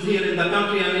Muslims here in the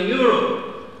country and in Europe.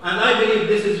 And I believe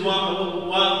this is this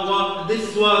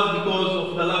was because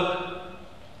of the lack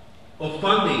of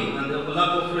funding and the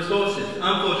lack of resources.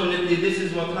 Unfortunately, this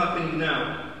is what's happening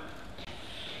now.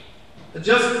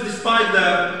 Just despite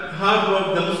the hard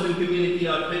work the Muslim community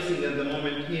are facing at the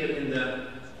moment here in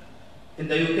the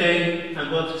UK,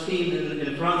 and what we've seen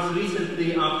in France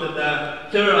recently after the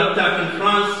terror attack in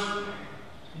France,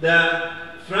 the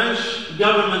French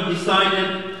government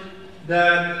decided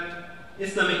that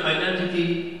Islamic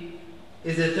identity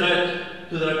is a threat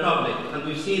to the Republic. And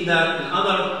we've seen that in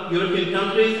other European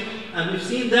countries, and we've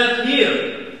seen that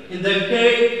here in the UK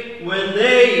when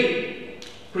they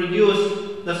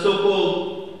produced the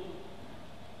so-called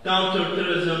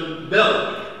counter-terrorism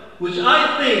bill, which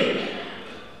I think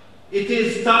it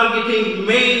is targeting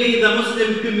mainly the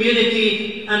Muslim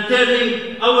community and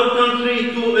turning our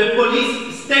country to a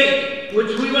police state,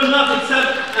 which we will not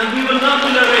accept and we will not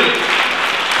tolerate.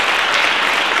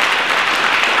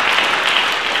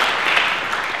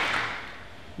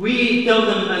 We tell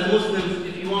them as Muslims,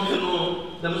 if you want to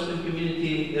know the Muslim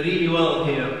community really well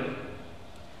here,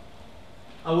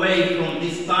 away from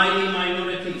this tiny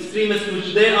minority extremists,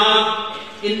 which they are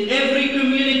in every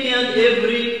community and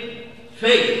every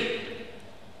faith.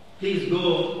 Please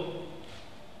go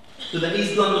to the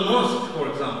East London Mosque, for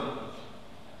example,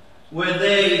 where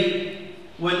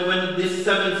when this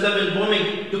 7/7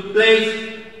 bombing took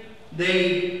place,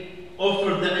 they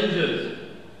offered the injured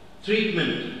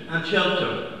treatment and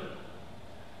shelter.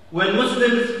 When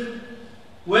Muslims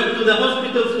went to the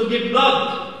hospitals to give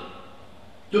blood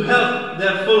to help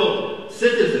their fellow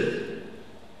citizens.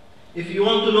 If you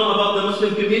want to know about the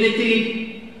Muslim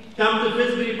community, come to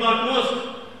Finsbury Park Mosque,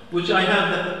 which I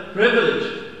have the privilege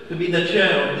to be the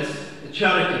chair of this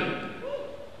charity,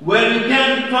 where you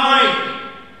can find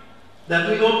that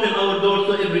we open our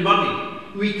doors to everybody.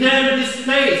 We turn this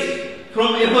place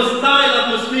from a hostile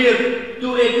atmosphere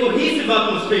to a cohesive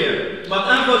atmosphere. But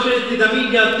unfortunately, the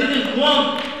media didn't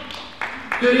want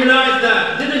to realize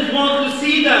that, didn't want to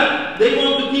see that. They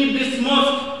want to keep this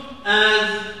mosque as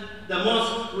the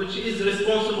mosque which is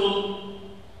responsible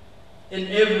in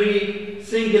every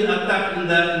single attack in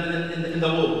the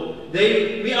world.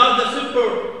 We are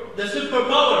the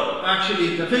superpower,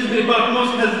 actually. The Finsbury Park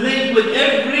Mosque has linked with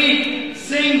every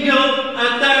single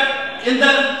attack in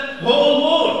the whole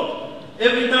world.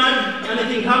 Every time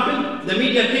anything happened, the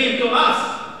media came to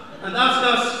us and asked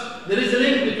us, there is a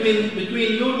link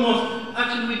between your mosque.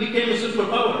 Actually, we became a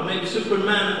superpower, maybe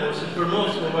Superman or Super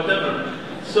Mosque or whatever.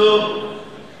 So,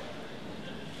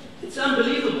 it's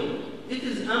unbelievable. It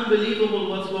is unbelievable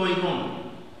what's going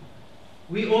on.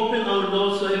 We open our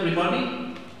doors to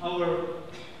everybody. Our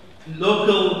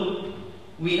local,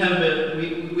 we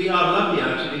are lucky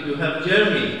actually to have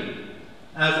Jeremy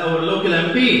as our local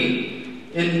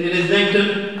MP in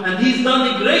Islington, and he's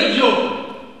done a great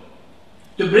job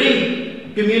to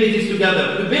bring communities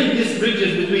together, to build these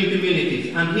bridges between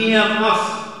communities, and he helped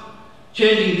us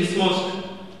changing this mosque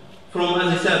from,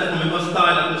 as I said, from a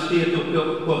hostile atmosphere to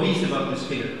a cohesive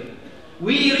atmosphere.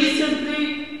 We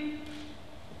recently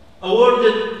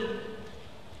awarded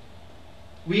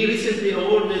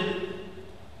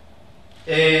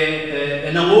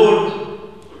an award,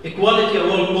 a quality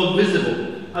award called Visible.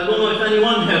 I don't know if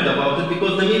anyone heard about it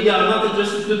because the media are not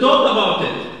interested to talk about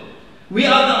it. We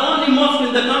are the only mosque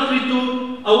in the country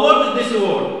to award this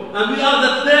award, and we are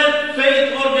the third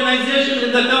faith organization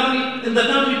in the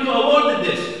country to award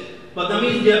this. But the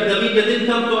media didn't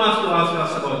come to us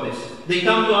about this. They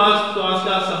come to ask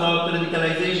us about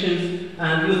radicalizations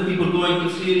and youth people going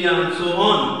to Syria and so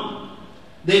on.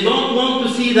 They don't want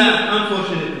to see that,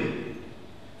 unfortunately.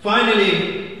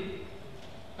 Finally,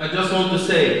 I just want to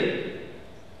say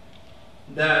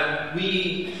that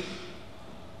we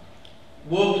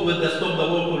worked with the Stop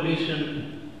the War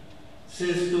Coalition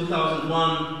since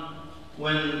 2001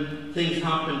 when things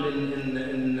happened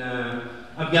in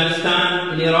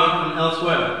Afghanistan, in Iraq and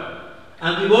elsewhere.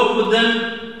 And we worked with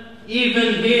them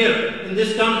even here in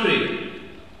this country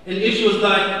in issues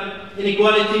like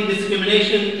inequality,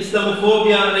 discrimination,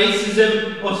 Islamophobia,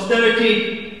 racism,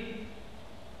 austerity.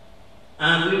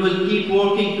 And we will keep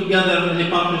working together in a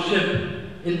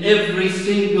partnership in every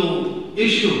single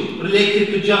issue related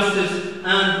to justice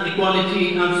and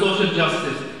equality and social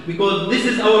justice. Because this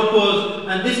is our cause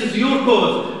and this is your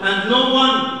cause, and no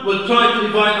one will try to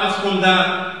divide us from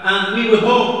that. And we will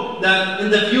hope that in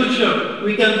the future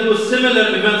we can do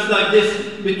similar events like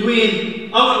this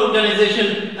between our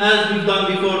organization as we've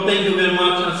done before. Thank you very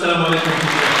much. Assalamu alaikum.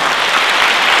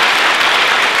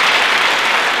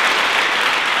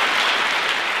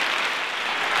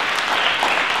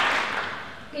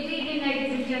 Good evening,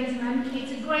 ladies and gentlemen.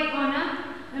 It's a great honour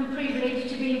and privilege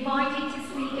to be invited to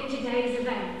speak at today's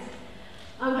event.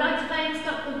 I would like to thank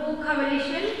Stop the War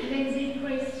Coalition, Lindsey,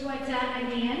 Chris, Sweater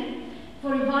and Ian,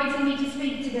 for inviting me to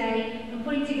speak today and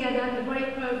putting together a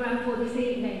great programme for this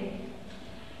evening.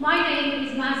 My name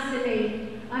is Maz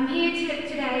Saleem. I'm here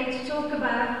today to talk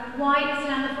about why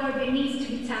Islamophobia needs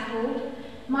to be tackled,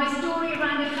 my story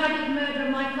around the tragic murder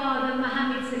of my father,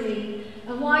 Mohammed Saleem,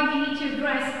 and why we need to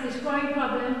address this growing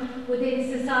problem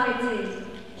within society.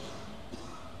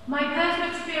 My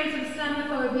personal experience of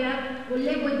Islamophobia will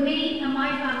live with me and my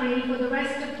family for the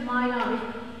rest of my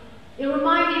life. It will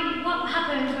remind me what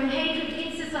happens when hatred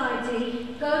in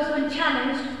society goes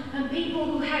unchallenged and people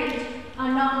who hate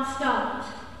are not stopped.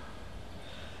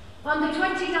 On the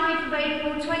 29th of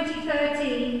April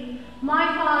 2013,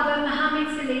 my father,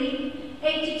 Mohammed Saleem,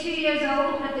 82 years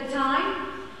old at the time,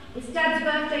 his dad's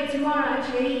birthday tomorrow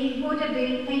actually, he would have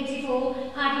been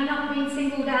 84 had he not been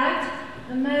singled out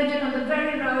and murdered on the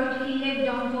very road he lived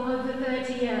on for over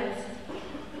 30 years.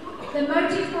 The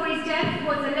motive for his death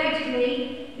was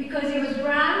allegedly because he was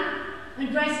brown and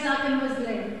dressed like a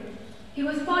Muslim. He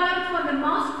was followed from the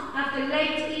mosque after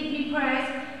late evening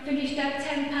prayers finished at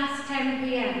 10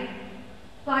 p.m.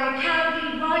 by a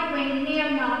cowardly right-wing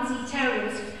neo-Nazi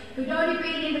terrorist who'd only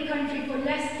been in the country for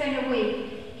less than a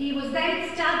week. He was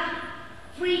then stabbed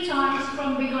 3 times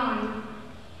from behind.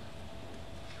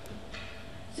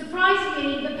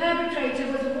 Surprisingly, the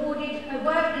perpetrator was awarded a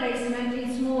work placement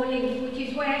in Small Heath, which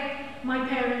is where my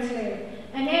parents live,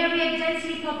 an area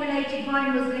densely populated by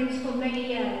Muslims for many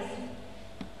years.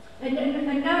 A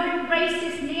known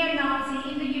racist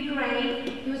neo-Nazi in the Ukraine,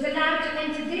 he was allowed to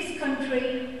enter this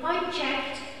country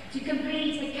unchecked to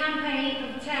complete a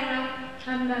campaign of terror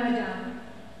and murder.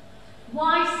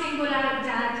 Why single out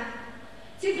Dad?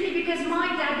 Simply because my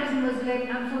dad was Muslim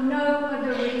and for no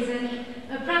other reason.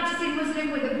 A practicing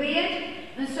Muslim with a beard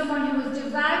and someone who was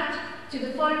devout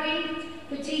to following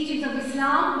the teachings of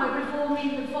Islam by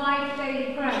performing the 5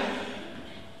 daily prayers.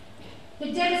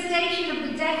 The devastation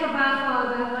of the death of our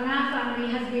father on our family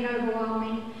has been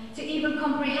overwhelming. To even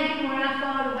comprehend what our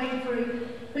father went through,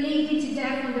 bleeding to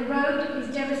death on the road,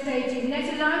 is devastating,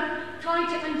 let alone trying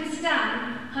to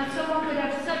understand how someone could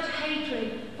have such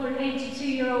hatred for an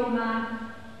 82-year-old man.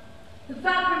 The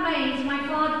fact remains my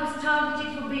father was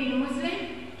targeted for being a Muslim.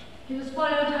 He was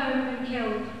followed home and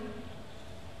killed.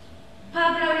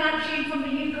 Pablo Lachin from the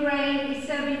Ukraine is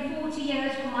serving 40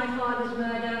 years for my father's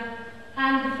murder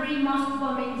and the 3 mosque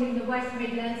bombings in the West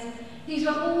Midlands. These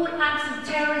were all acts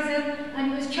of terrorism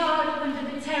and he was charged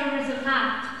under the Terrorism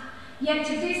Act. Yet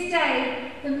to this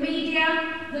day, the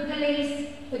media, the police,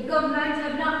 the government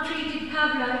have not treated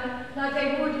Pablo like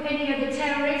they would any other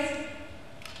terrorist.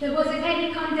 There wasn't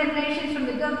any condemnations from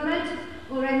the government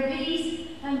or MPs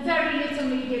and very little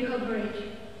media coverage.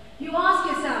 You ask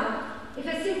yourself, if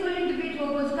a single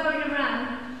individual was going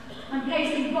around and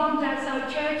placing bombs outside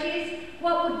churches,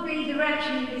 what would be the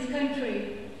reaction in this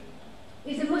country?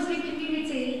 Is the Muslim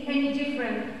community any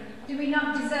different? Do we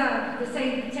not deserve the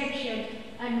same protection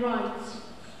and rights?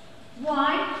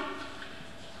 Why?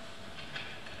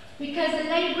 Because the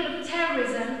label of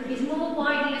terrorism is more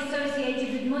widely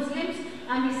associated with Muslims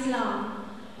and Islam.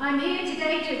 I'm here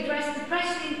today to address the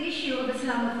pressing issue of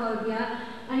Islamophobia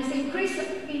and its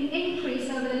increase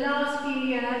over the last few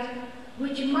years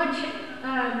much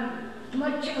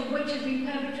of which has been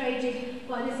perpetrated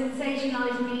by the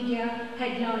sensationalised media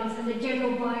headlines and the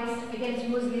general bias against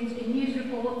Muslims in news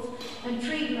reports and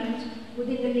treatment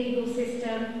within the legal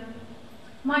system.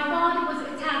 My father was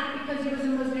attacked because he was a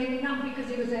Muslim, not because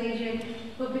he was Asian,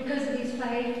 but because of his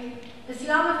faith.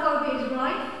 Islamophobia is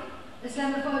rife.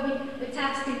 Islamophobic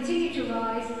attacks continue to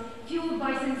rise, fueled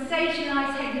by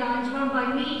sensationalised headlines run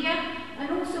by media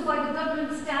and also by the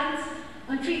government's stance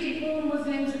on treating all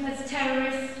Muslims as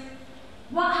terrorists.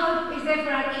 What hope is there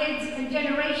for our kids and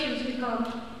generations to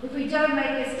come if we don't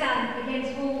make a stand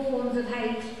against all forms of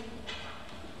hate?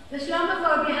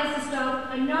 Islamophobia has to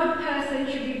stop, and no person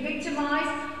should be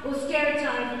victimised or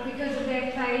stereotyped because of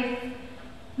their faith.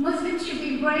 Muslims should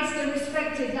be embraced and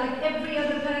respected like every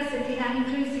other person in our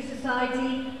inclusive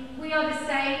society. We are the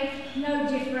same, no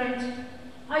different.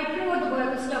 I applaud the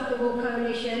work of Stop the War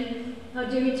Coalition are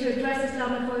doing to address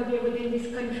Islamophobia within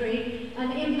this country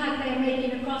and the impact they are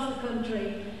making across the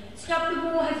country. Stop the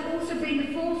War has also been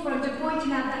the forefront of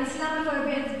pointing out that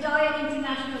Islamophobia has dire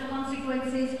international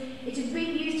consequences. It has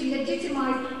been used to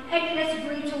legitimise endless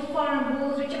brutal foreign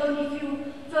wars which only fuel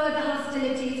further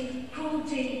hostilities,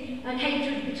 cruelty and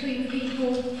hatred between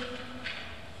people.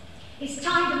 It's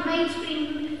time the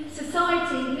mainstream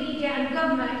society, media and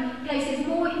government places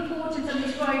more importance on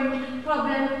this growing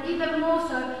problem, even more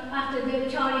so after the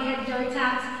Charlie Hebdo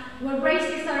attacks, where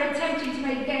racists are attempting to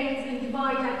make gains and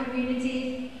divide our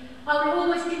communities. I will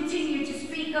always continue to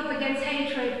speak up against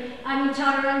hatred and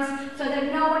intolerance so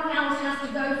that no one else has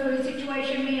to go through a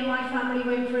situation me and my family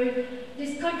went through.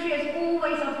 This country has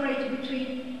always operated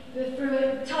through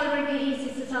a tolerant,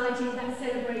 cohesive society that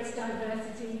celebrates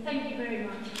diversity. Thank you very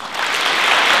much.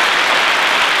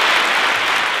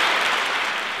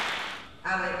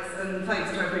 Alex, and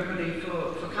thanks to everybody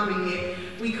for coming here.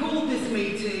 We called this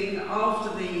meeting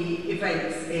after the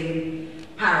events in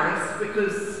Paris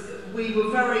because we were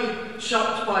very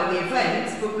shocked by the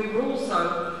events, but we were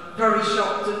also very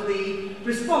shocked at the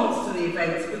response to the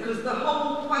events because the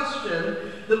whole question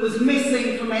that was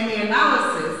missing from any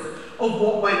analysis of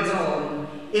what went on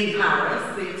in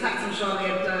Paris, the attacks on Charlie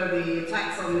Hebdo, the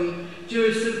attacks on the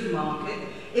Jewish supermarket,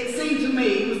 it seemed to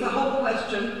me was the whole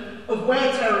question of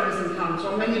where terrorism comes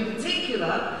from, and in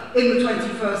particular, in the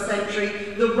 21st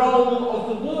century, the role of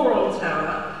the war on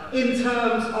terror in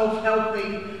terms of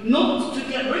helping not to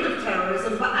get rid of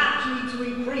terrorism, but actually to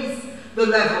increase the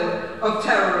level of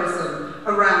terrorism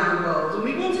around the world. And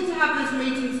we wanted to have this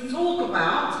meeting to talk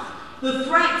about the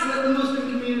threats that the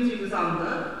Muslim community was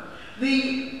under,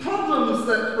 the problems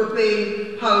that were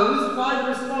being posed by the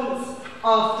response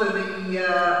after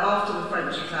the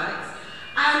French attacks,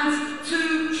 and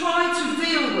to try to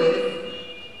deal with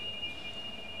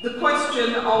the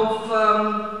question of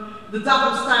the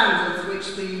double standards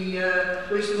which the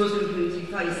Muslim community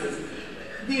faces.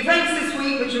 The events this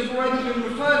week, which have already been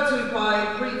referred to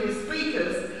by previous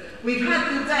speakers, we've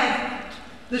had the death,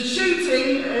 the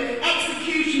shooting,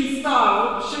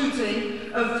 execution-style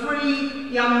shooting of 3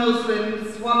 young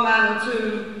Muslims, 1 man and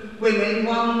 2 women,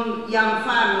 1 young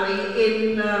family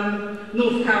in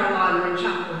North Carolina in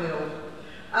Chapel Hill.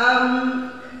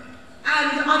 And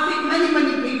I think many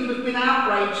people have been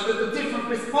outraged at the different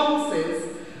responses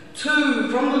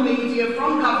from the media,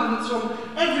 from governments, from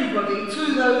everybody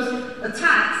to those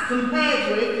attacks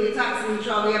compared with the attacks in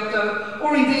Charlie Hebdo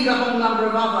or indeed a whole number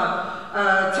of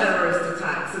other terrorist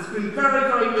attacks. There's been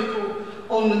very little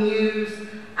on the news,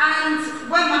 and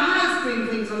when there has been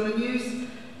things on the news,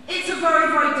 it's a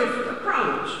very different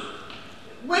approach.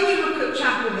 When you look at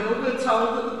Chapel Hill, we're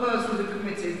told that the person who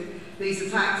committed these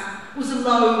attacks was a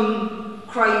lone,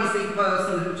 crazy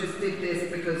person who just did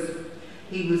this because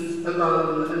he was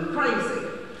alone and crazy.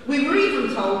 We were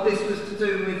even told this was to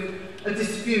do with a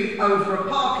dispute over a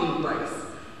parking place.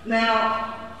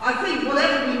 Now, I think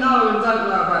whatever we know and don't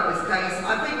know about this case,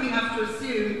 I think we have to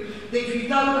assume that if you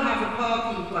don't have a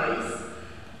parking place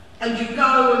and you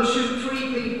go and shoot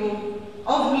 3 people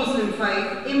of Muslim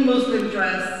faith, in Muslim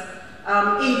dress,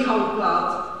 in cold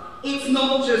blood, it's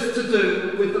not just to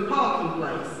do with the parking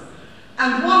place.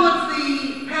 And one of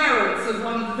the parents of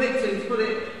one of the victims put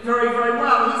it very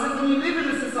well. He said, when you live in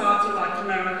a society like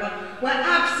America, where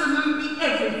absolutely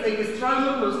everything is thrown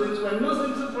at Muslims, when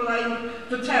Muslims are blamed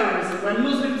for terrorism, when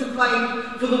Muslims are blamed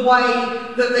for the way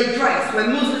that they dress,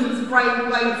 when Muslims are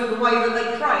blamed for the way that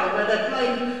they pray, where they're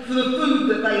blamed for the food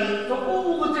that they eat, for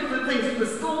all the different things, for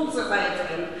the schools that they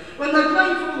attend, when they're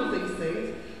blamed for all of these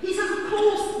things, he says, of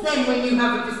course, then when you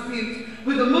have a dispute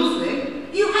with a Muslim,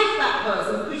 you hate that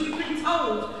person because you've been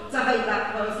told to hate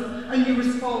that person and you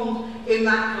respond in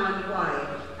that kind of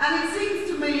way. And it seems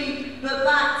to me that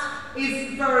that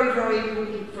is very important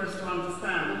important for us to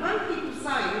understand. And when people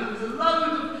say, there's a load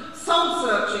of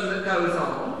soul-searching that goes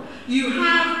on, you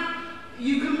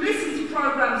can listen to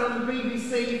programmes on the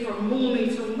BBC from morning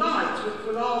till night, which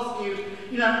will ask you,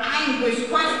 anguished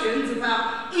questions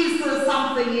about, is there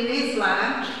something in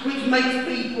Islam which makes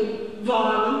people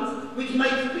violent, which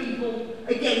makes people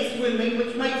against women,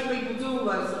 which makes people do all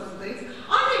those sorts of things.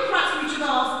 I think perhaps we should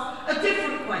ask a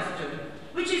different question,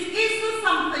 which is there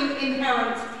something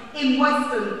inherent in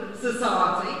Western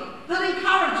society that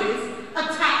encourages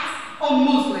attacks on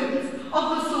Muslims of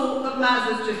the sort that Maz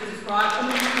has just described, and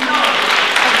we know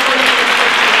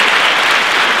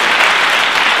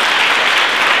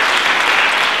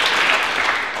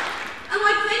and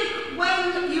I think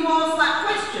when you ask that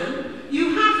question,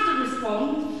 you have to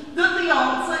respond that the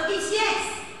answer is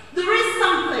yes. There is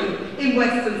something in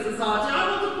Western society. I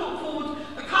want to put forward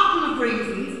a couple of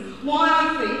reasons why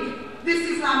I think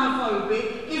this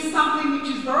Islamophobia is something which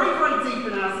is very, very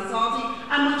deep in our society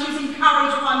and which is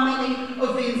encouraged by many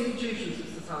of the institutions of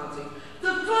society.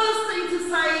 The first thing to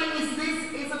say is this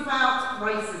is about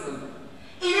racism.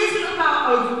 It isn't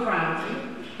about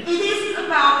overcrowding. It isn't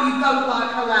about you don't like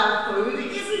halal food.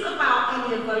 It isn't about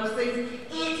any of those things.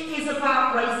 It is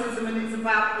about racism, and it's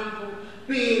about people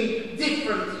being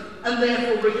different and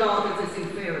therefore regarded as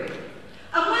inferior.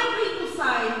 And when people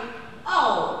say,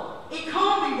 oh, it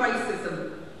can't be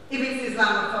racism if it's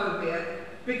Islamophobia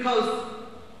because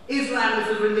Islam is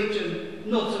a religion,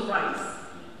 not a race,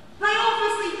 they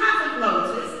obviously haven't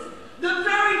noticed that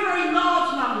very, very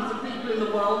large numbers of people in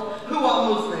the world who are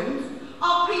Muslims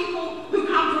are people who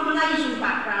come from an Asian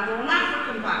background or an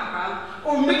African background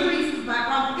or a Middle Eastern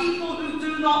background, people who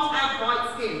do not have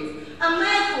white skins. And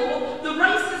therefore, the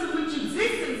racism which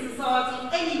exists in society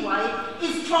anyway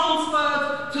is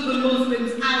transferred to the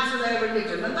Muslims and to their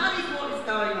religion. And that is what is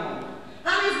going on.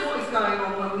 That is what is going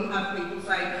on when we have people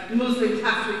saying Muslims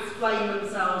have to explain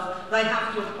themselves, they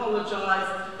have to apologise,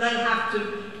 they have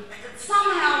to...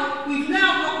 Somehow, we've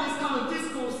now got this kind of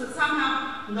discourse that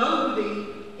somehow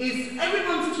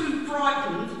everyone's too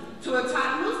frightened to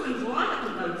attack Muslims. Well, I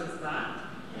haven't noticed that.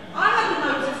 I haven't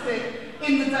noticed it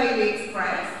in the Daily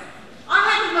Express. I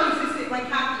hadn't noticed it when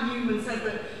Captain Newman said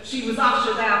that she was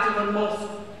ushered out of a mosque,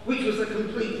 which was a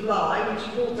complete lie, when she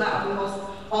walked out of the mosque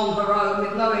on her own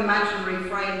with no imaginary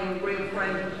friend or real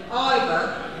friend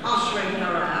either, ushering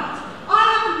her out. I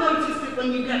haven't noticed it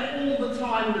when you get all the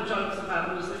time the jokes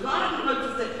about Muslims. I haven't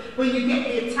noticed it when you get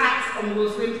the attacks on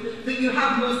Muslims, that you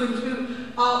have Muslims who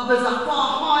are, there's a far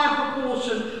higher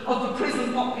proportion of the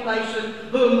prison population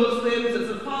who are Muslims, there's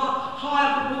a far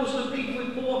higher proportion of people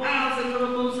with poor housing who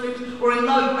are Muslims, or in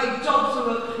low-paid jobs who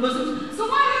are Muslims. So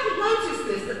I haven't noticed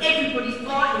this, that everybody's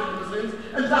frightened of Muslims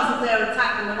and doesn't dare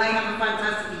attack them, and they have a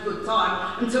fantastically good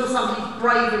time until somebody's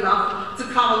brave enough to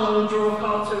come along and draw a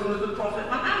cartoon of the Prophet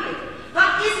Muhammad.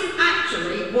 That isn't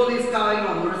actually what is going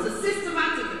on. There is a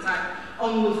systematic attack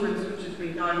on Muslims which has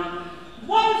been going on.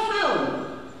 One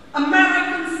film,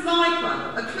 American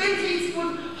Sniper, a Clint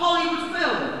Eastwood Hollywood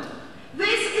film.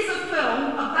 This is a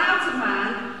film about a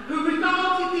man who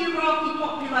regarded the Iraqi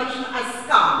population as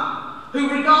scum, who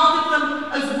regarded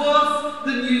them as worse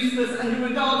than useless, and who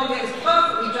regarded it as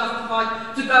perfectly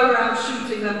justified to go around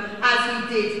shooting them as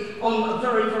he did on a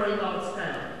very, very large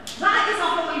scale. That is a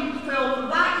Hollywood film,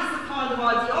 and that is the kind of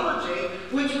ideology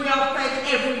which we are fed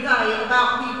every day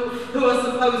about people who are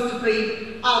supposed to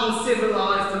be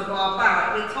uncivilized and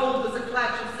barbaric. We're told there's a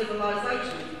clash of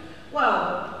civilizations.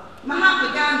 Well,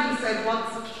 Mahatma Gandhi said once,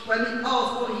 when he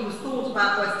asked what he was thought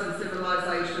about Western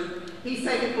civilization, he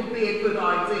said it would be a good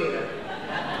idea.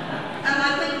 And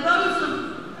I think those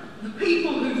of the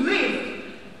people who lived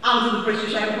under the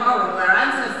British Empire, or their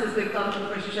ancestors lived under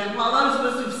the British Empire, those of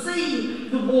us who've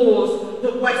seen the wars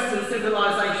that Western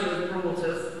civilization has brought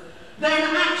us,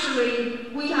 then actually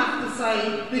we have to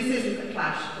say this isn't a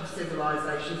clash of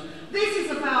civilizations. This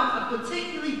is about a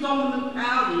particularly dominant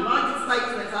power, the United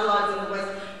States and its allies in the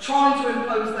West, trying to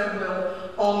impose their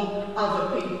will on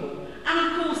other people. And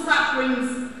of course that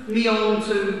brings me on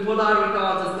to what I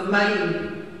regard as the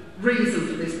main reason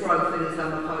for this growth in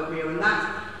Islamophobia, and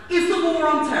that is the war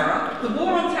on terror. The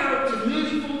war on terror, which is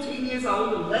nearly 14 years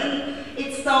old, and when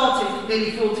it started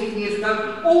nearly 14 years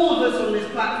ago, all of us on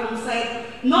this platform said,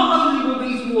 not only will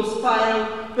these wars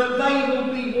fail, but they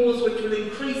will be wars which will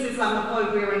increase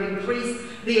Islamophobia and increase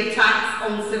the attacks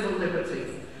on civil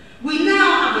liberties. We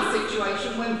now have a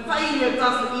situation when failure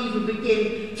doesn't even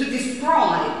begin to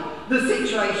describe the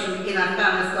situation in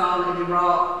Afghanistan and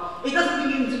Iraq. It doesn't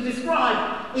begin to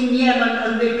describe in Yemen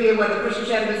and Libya, where the British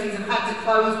embassies have had to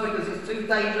close because it's too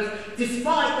dangerous,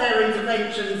 despite their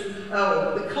interventions,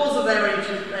 because of their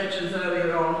interventions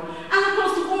earlier on. And of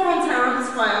course the war on terror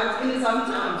railed in its own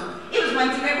terms. It was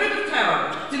meant to get rid of terror,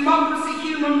 democracy,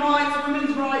 human rights,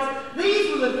 women's rights.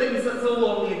 These were the things that's all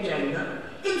on the agenda.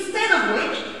 Instead of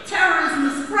which, terrorism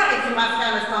has spread from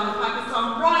Afghanistan and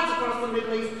Pakistan right across the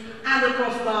Middle East and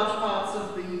across large parts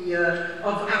of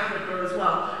Africa as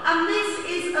well. And this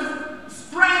is a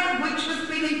spread which has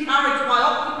been encouraged by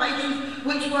occupations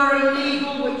which were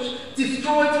illegal, which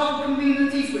destroyed whole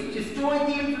communities, which destroyed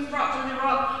the infrastructure in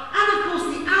Iraq, and of course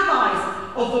the allies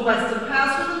of the Western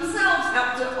powers who themselves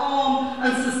helped to arm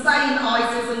and sustain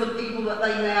ISIS and the people that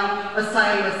they now are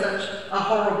saying are such a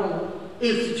horrible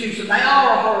institution. They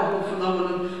are a horrible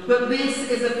phenomenon, but this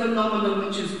is a phenomenon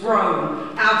which has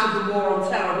grown out of the war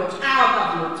on terror, which our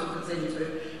government took us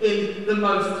into in the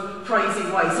most crazy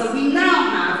way. So we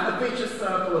now have a vicious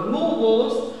circle of more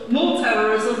wars, more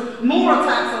terrorism, more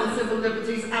attacks on civil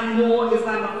liberties, and more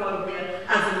Islamophobia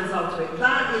as a result of it.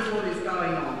 That is what is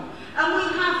going on. And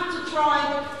we have to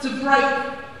try to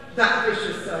break that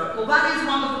vicious circle. That is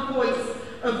one of the points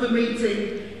of the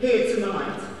meeting here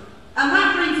tonight. And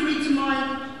that brings me to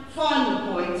my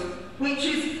final point, which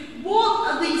is,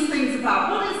 what are these things about?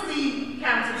 What is the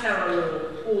counter-terror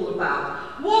law all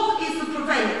about? What is the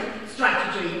prevent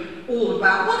strategy all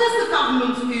about? What is the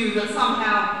government's view that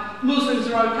somehow Muslims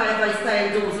are okay if they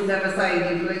stay indoors and never say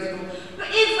anything political? But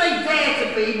if they dare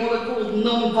to be what are called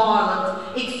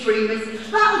non-violent extremists,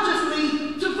 that will just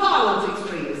lead to violent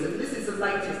extremism. This is the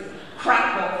latest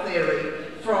crackpot theory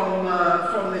from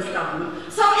this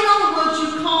government. So in other words, you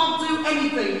can't do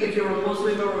anything if you're a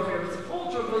Muslim or if you're a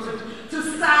supporter of Muslims to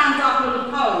stand up and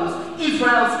oppose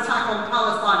Israel's attack on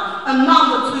Palestine,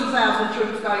 another 2,000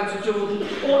 troops going to Jordan,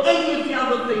 or any of the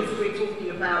other things we're talking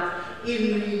about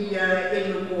in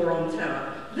the war on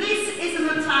terror. This is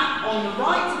an attack on the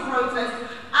right to protest,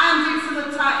 and it's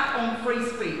an attack on free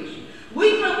speech.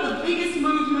 We've got the biggest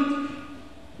movement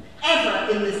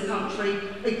ever in this country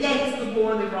against the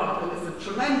war in Iraq, and it's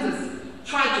a tremendous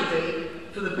tragedy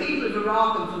for the people of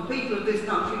Iraq and for the people of this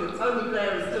country that Tony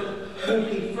Blair is still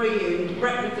walking free and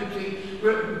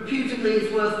reputably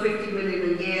is worth 50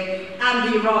 million a year, and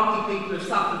the Iraqi people have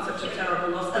suffered such a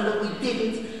terrible loss, and that we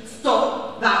didn't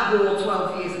stop that war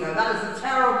 12 years ago. That is a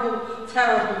terrible,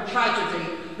 terrible tragedy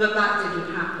that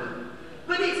didn't happen.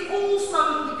 But it's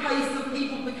also the case that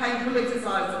people became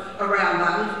politicised around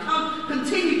that and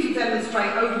continue to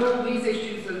demonstrate over all these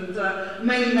issues and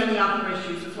many, many other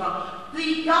issues as well.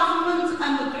 The government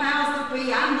and the powers that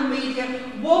be and the media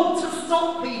want to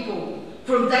stop people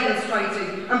from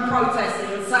demonstrating and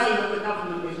protesting and saying that the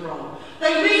government is wrong.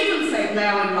 They've even said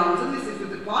now in London, this is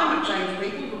with the climate change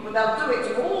people, but they'll do it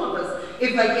to all of us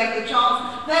if they get the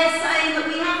chance, they're saying that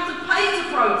we have to pay to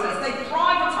protest. They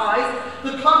privatised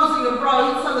the closing of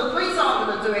roads, so the police aren't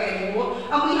going to do it anymore,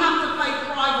 and we have to pay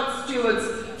private stewards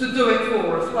to do it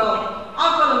for us. Well,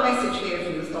 I've got a message here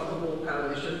from the Stop the War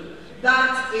Coalition.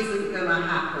 That isn't going to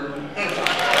happen, ever.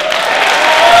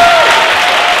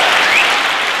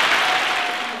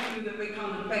 That we're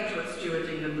kind of better at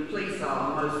stewarding than the police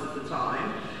are most of the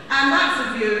time. And that's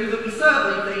a view that we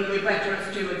certainly think we're better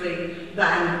at stewarding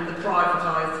than the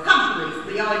privatised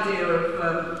companies. The idea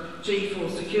of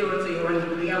G4 security or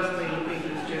anybody else being the people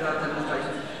who do our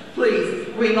demonstrations.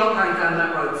 Please, we're not going down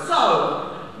that road.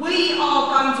 So, we are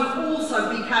going to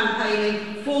also be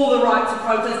campaigning for the right to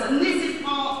protest, and this is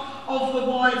part of the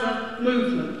wider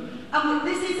movement. And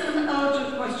this is an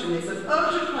urgent question. It's an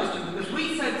urgent question because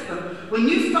we said to them, when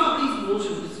you start these wars,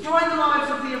 you'll destroy the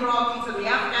lives of the Iraqis and the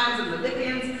Afghans and the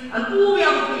Libyans and all the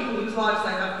other people whose lives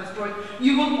they have destroyed.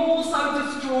 You will also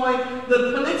destroy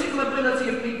the political ability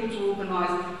of people to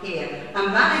organise here.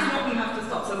 And that is what we have to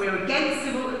stop. So we're against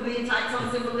the attacks on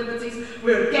civil liberties,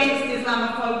 we're against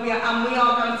Islamophobia, and we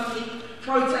are going to keep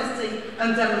protesting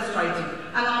and demonstrating.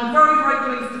 And I'm very,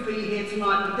 very pleased to be here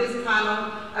tonight with this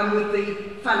panel and with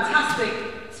the fantastic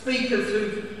speakers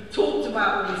who've talked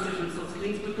about all these different sorts of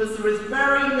things, because there is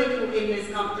very little in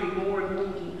this country more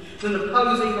important than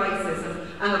opposing racism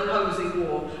and opposing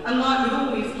war. And like with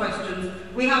all these questions,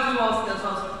 we have to ask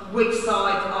ourselves, which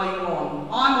side are you on?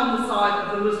 I'm on the side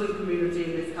of the Muslim community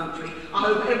in this country. I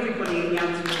hope everybody in the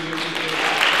anti-community is.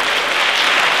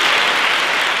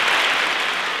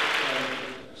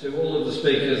 To all of the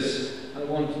speakers, I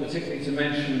want particularly to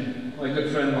mention my good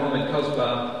friend Mohammed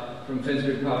Kozbar from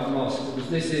Finsbury Park Mosque, because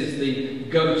this is the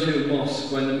go-to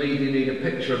mosque when the media need a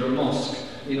picture of a mosque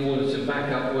in order to back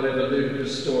up whatever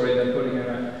ludicrous story they're putting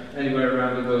out anywhere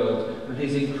around the world. And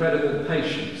his incredible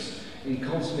patience in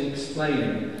constantly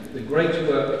explaining the great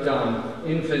work done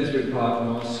in Finsbury Park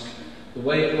Mosque, the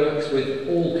way it works with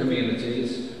all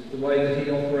communities, the way that he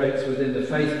operates within the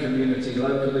faith community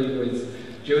locally with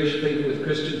Jewish people, with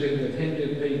Christian people, with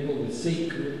Hindu people, with Sikh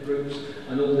groups,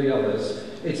 and all the others.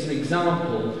 It's an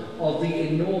example of the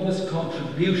enormous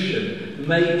contribution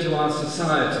made to our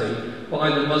society by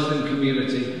the Muslim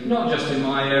community, not just in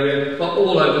my area, but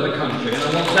all over the country, and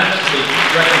I want that to be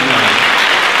recognised.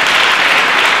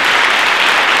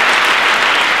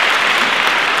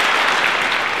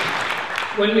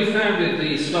 When we founded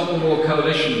the Stop the War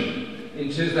Coalition in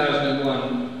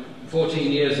 2001,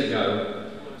 14 years ago,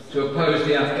 to oppose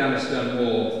the Afghanistan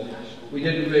war, we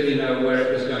didn't really know where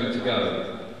it was going to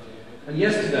go. And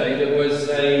yesterday there was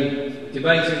a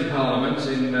debate in Parliament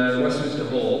in Westminster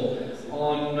Hall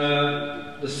on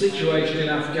the situation in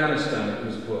Afghanistan, it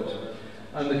was put.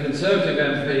 And the Conservative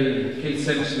MP, Kate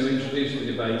Hudson, who introduced the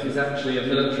debate, is actually a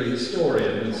military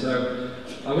historian, and so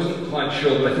I wasn't quite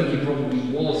sure, but I think he probably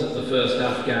was at the first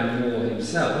Afghan war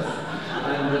himself,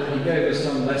 and he gave us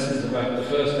some lessons about the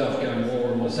first Afghan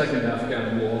war and the second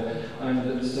Afghan war,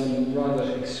 and some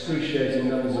rather excruciating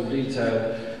levels of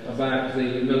detail about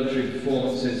the military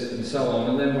performances and so on,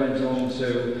 and then went on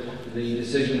to the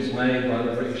decisions made by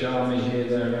the British Army here,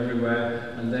 there and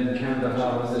everywhere, and then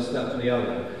Kandahar and this, that and the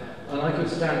other. And I could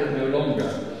stand it no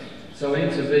longer. So I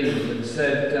intervened and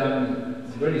said,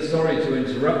 I'm really sorry to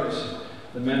interrupt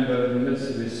the member in the midst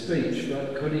of his speech,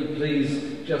 but could he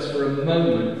please, just for a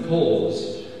moment,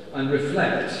 pause and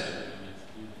reflect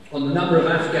on the number of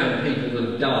Afghan people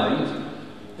that have died,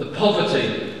 the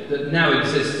poverty that now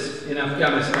exists in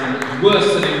Afghanistan that is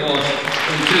worse than it was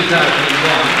in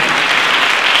 2001,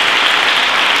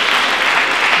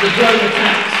 the drone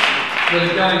attacks that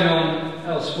are going on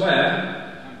elsewhere,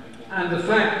 and the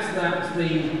fact that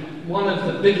one of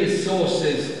the biggest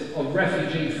sources of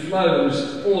refugee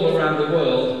flows all around the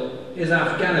world is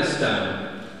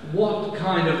Afghanistan. What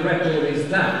kind of record is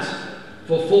that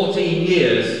for 14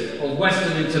 years of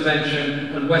Western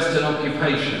intervention and Western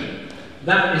occupation?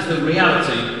 That is the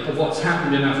reality of what's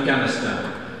happened in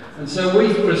Afghanistan. And so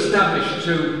we were established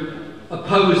to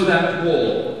oppose that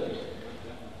war.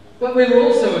 But we were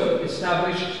also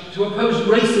established to oppose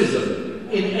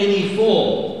racism in any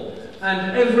form.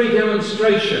 And every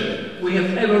demonstration we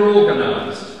have ever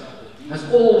organised has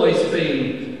always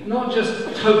been not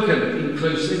just token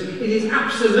inclusive, it is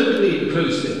absolutely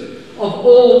inclusive of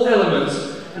all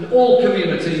elements and all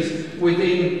communities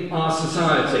within our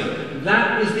society.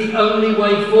 That is the only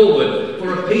way forward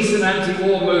for a peace and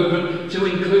anti-war movement, to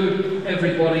include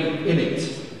everybody in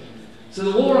it. So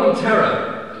the war on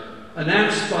terror,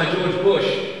 announced by George Bush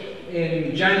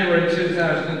in January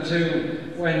 2002,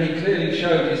 when he clearly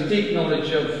showed his deep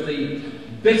knowledge of the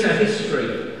bitter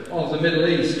history of the Middle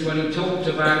East, when he talked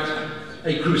about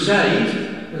a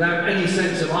crusade, without any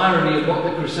sense of irony of what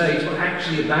the crusades were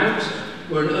actually about,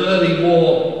 were an early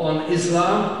war on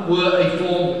Islam, were a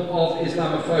form of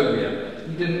Islamophobia.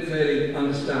 He didn't clearly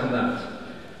understand that.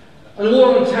 And the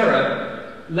war on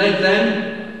terror led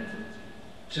then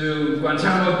to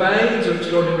Guantanamo Bay, to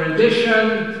extraordinary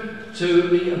rendition, to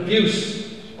the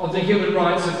abuse of the human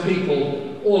rights of people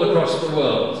all across the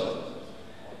world.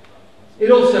 It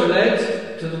also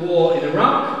led to the war in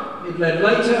Iraq. It led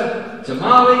later to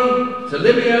Mali, to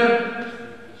Libya,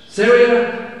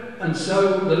 Syria, and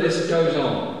so the list goes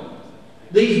on.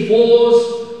 These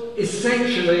wars,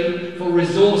 essentially for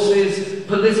resources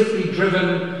politically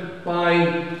driven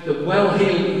by the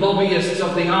well-heeled lobbyists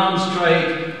of the arms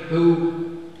trade,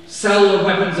 who sell the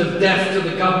weapons of death to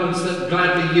the governments that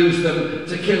gladly use them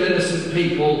to kill innocent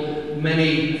people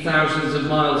many thousands of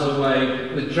miles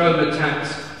away, with drone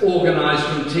attacks organised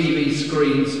from TV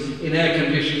screens in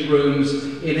air-conditioned rooms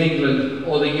in England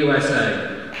or the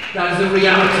USA. That is the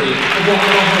reality of what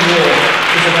modern war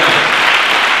is about.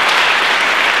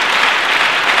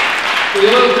 The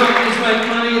oil companies make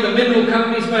money, the mineral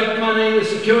companies make money, the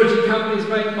security companies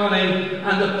make money,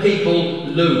 and the people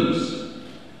lose.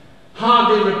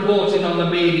 Hardly reported on the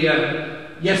media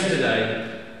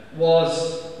yesterday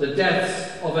was the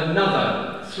deaths of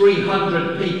another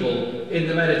 300 people in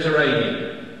the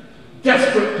Mediterranean.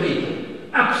 Desperate people,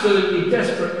 absolutely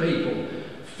desperate people,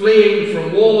 fleeing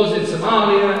from wars in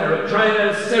Somalia,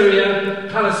 Eritrea, Syria,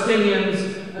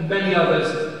 Palestinians and many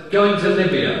others, going to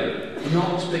Libya,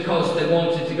 not because they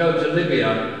wanted to go to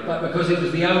Libya, but because it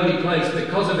was the only place,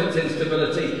 because of its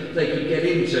instability, they could get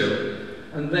into,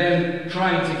 and then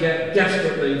trying to get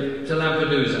desperately to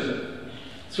Lampedusa.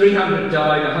 300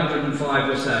 died, 105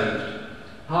 were saved.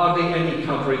 Hardly any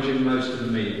coverage in most of the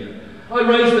media. I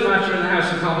raised the matter in the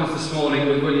House of Commons this morning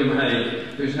with William Hague,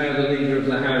 who's now the leader of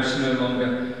the House, no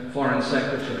longer Foreign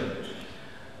Secretary,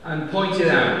 and pointed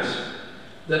out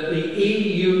that the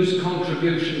EU's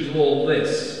contribution to all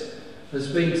this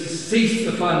has been to cease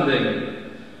the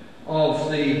funding of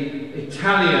the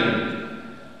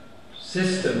Italian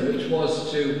system, which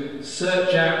was to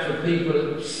search out for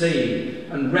people at sea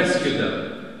and rescue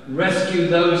them, rescue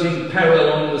those in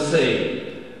peril on the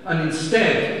sea, and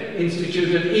instead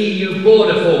institute an EU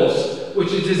border force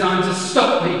which is designed to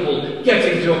stop people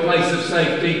getting to a place of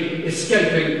safety,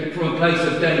 escaping from a place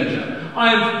of danger.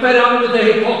 I am fed up with the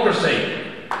hypocrisy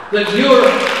that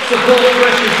Europe supports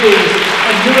refugees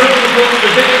and Europe supports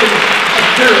the victims of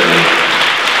tyranny,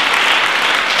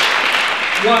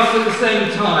 whilst at the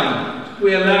same time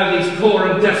we allow these poor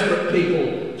and desperate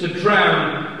people to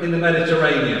drown in the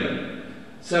Mediterranean.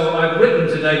 So I've written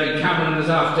to David Cameron this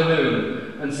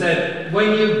afternoon and said,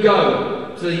 when you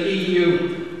go to the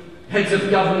EU Heads of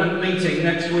Government meeting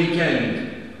next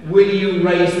weekend, will you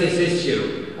raise this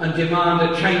issue and demand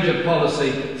a change of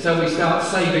policy so we start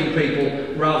saving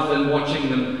people rather than watching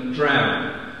them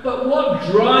drown? But what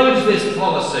drives this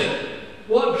policy?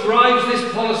 What drives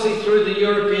this policy through the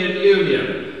European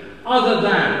Union, other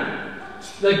than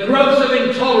the growth of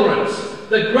intolerance,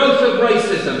 the growth of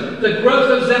racism, the growth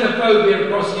of xenophobia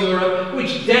across Europe,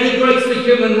 which denigrates the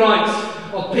human rights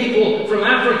of people from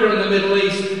Africa and the Middle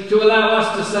East, to allow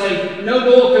us to say, no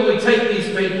more can we take these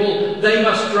people, they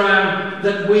must drown,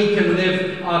 that we can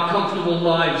live our comfortable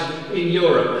lives in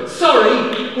Europe.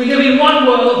 Sorry, we live in one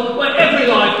world where every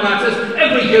life matters,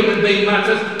 every human being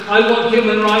matters. I want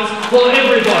human rights for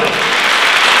everybody.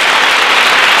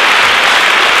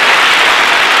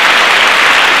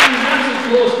 And that,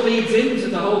 of course, leads into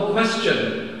the whole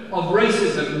question of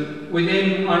racism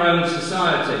within our own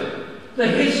society. The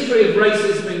history of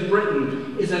racism in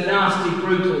Britain is a nasty,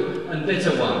 brutal and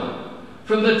bitter one.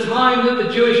 From the time that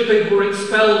the Jewish people were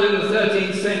expelled in the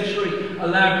 13th century,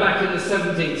 allowed back in the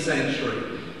 17th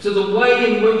century, to the way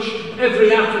in which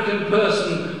every African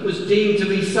person was deemed to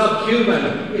be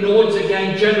subhuman in order to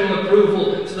gain general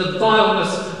approval, to the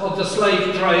vileness of the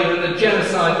slave trade and the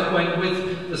genocide that went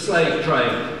with the slave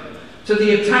trade, to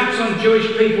the attacks on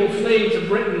Jewish people fleeing to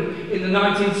Britain in the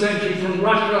 19th century from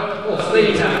Russia or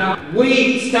fleeing to now.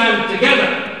 We stand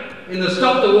together in the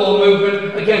Stop the War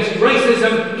movement against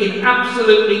racism in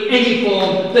absolutely any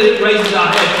form that it raises our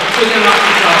head within our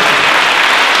society.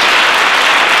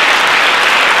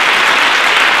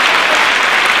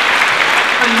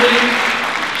 And the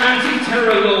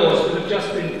anti-terror laws that have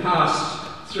just been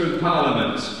passed through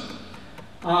Parliament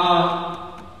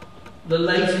are the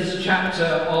latest chapter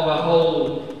of a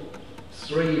whole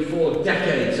 3-4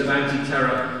 decades of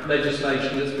anti-terror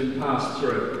legislation that's been passed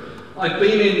through. I've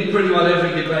been in pretty well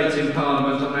every debate in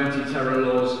Parliament on anti-terror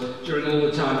laws during all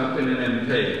the time I've been an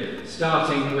MP,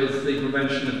 starting with the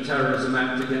Prevention of Terrorism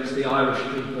Act against the Irish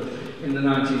people in the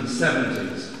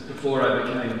 1970s, before I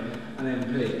became an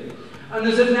MP. And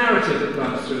there's a narrative that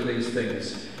runs through these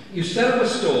things. You set up a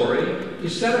story, you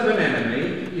set up an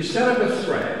enemy, you set up a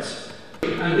threat,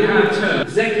 and in return,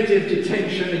 executive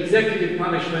detention, executive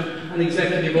punishment, and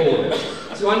executive orders.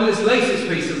 So under this latest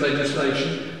piece of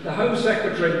legislation, the Home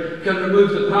Secretary can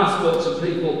remove the passports of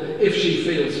people if she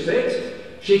feels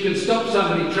fit, she can stop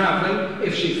somebody travelling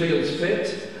if she feels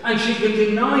fit, and she can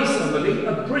deny somebody,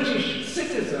 a British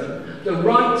citizen, the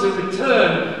right to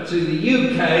return to the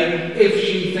UK if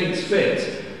she thinks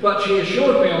fit. But she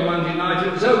assured me on Monday night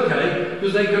it was okay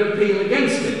because they could appeal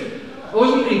against it. I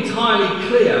wasn't entirely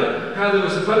clear how they were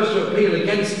supposed to appeal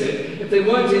against it if they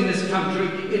weren't in this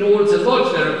country in order to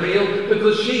lodge their appeal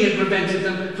because she had prevented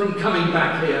them from coming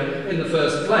back here in the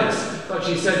first place. But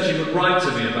she said she would write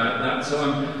to me about that, so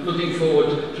I'm looking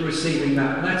forward to receiving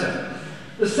that letter.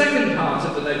 The second part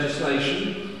of the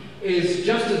legislation is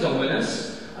just as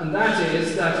ominous, and that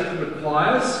is that it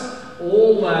requires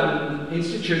all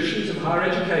institutions of higher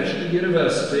education and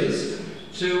universities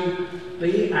to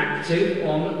be active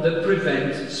on the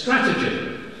PREVENT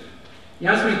strategy.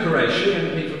 Yasmin Qureshi,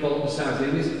 MP for Bolton South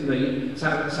East,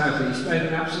 made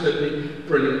an absolutely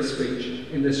brilliant speech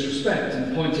in this respect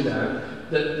and pointed out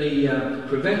that the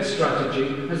PREVENT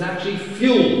strategy has actually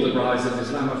fueled the rise of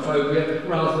Islamophobia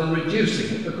rather than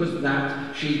reducing it, because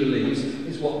that, she believes,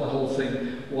 is what the whole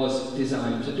thing was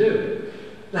designed to do.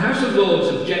 The House of Lords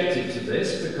objected to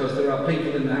this because there are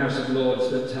people in the House of Lords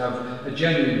that have a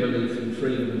genuine belief in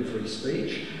freedom and free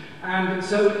speech, and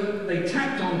so they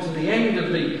tacked on to the end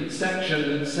of the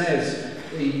section that says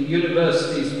the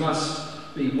universities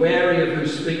must be wary of who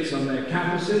speaks on their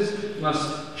campuses,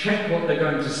 must check what they're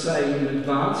going to say in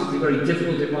advance. It'd be very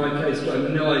difficult in my case to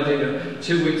have no idea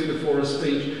 2 weeks before a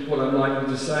speech what I'm likely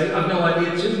to say. I've no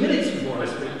idea 2 minutes before I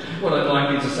speak what I'm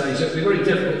likely to say. So it'd be very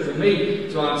difficult for me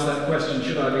to answer that question,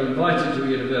 should I be invited to a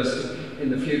university in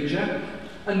the future.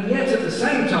 And yet at the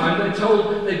same time they're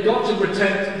told they've got to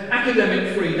protect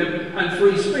academic freedom and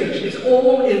free speech. It's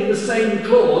all in the same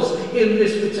clause in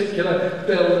this particular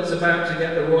bill that's about to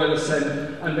get the royal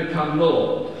assent and become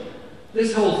law.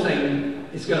 This whole thing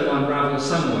is going to unravel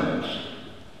somewhere.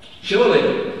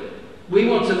 Surely we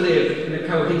want to live in a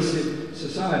cohesive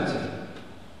society.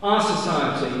 Our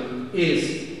society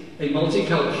is a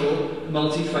multicultural,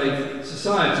 multi-faith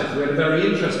society. We had a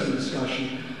very interesting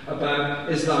discussion about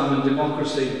Islam and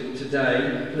democracy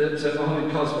today that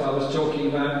Mohammed Kozbar was talking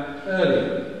about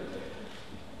earlier.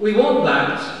 We want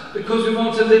that because we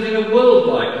want to live in a world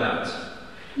like that.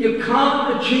 You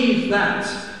can't achieve that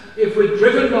if we're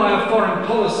driven by a foreign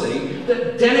policy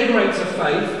that denigrates a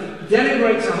faith,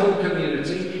 denigrates a whole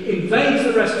community, invades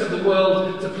the rest of the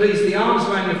world to please the arms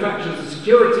manufacturers, the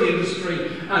security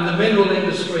industry, and the mineral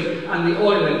industry, and the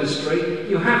oil industry.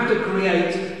 You have to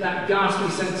create that ghastly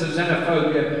sense of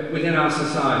xenophobia within our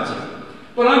society.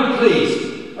 But I'm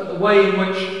pleased at the way in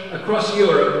which, across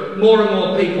Europe, more and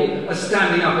more people are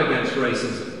standing up against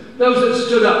racism. Those that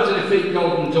stood up to defeat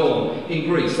Golden Dawn in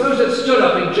Greece, those that stood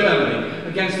up in Germany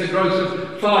against the growth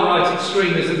of far-right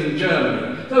extremism in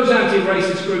Germany, those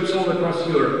anti-racist groups all across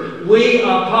Europe. We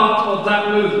are part of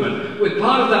that movement. We're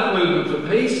part of that movement for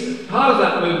peace, part of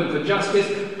that movement for justice,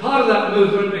 part of that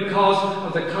movement because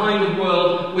of the kind of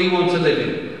world we want to live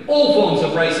in. All forms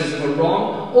of racism are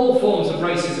wrong, all forms of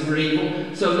racism are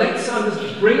evil, so let's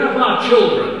bring up our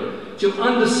children to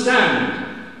understand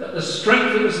that the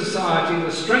strength of a society,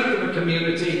 the strength of a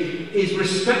community is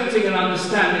respecting and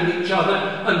understanding each other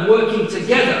and working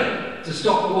together to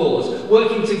stop wars,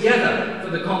 working together for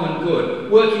the common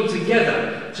good, working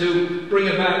together to bring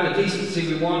about the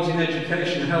decency we want in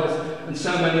education, health, and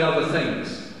so many other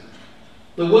things.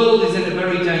 The world is in a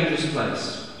very dangerous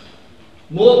place.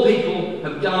 More people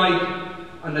have died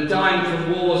and are dying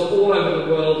from wars all over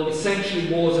the world,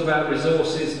 essentially wars about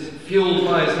resources, fueled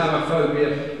by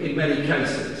Islamophobia in many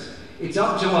cases. It's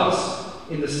up to us,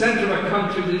 in the centre of a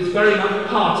country that is very much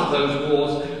part of those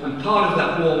wars, and part of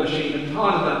that war machine, and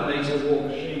part of that NATO war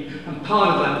machine, and part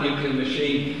of that nuclear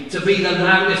machine, to be the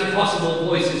loudest possible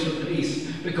voices for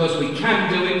peace, because we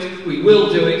can do it, we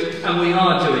will do it, and we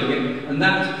are doing it, and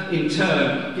that, in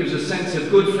turn, gives a sense of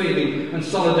good feeling and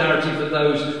solidarity for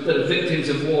those that are victims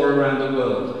of war around the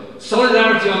world.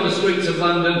 Solidarity on the streets of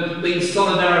London means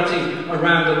solidarity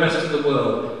around the rest of the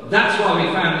world. That's why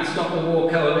we founded Stop the War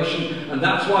Coalition, and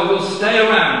that's why we'll stay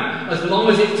around as long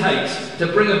as it takes to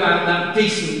bring about that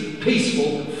decent,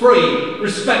 peaceful, free,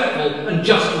 respectful and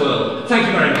just world. Thank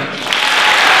you very much.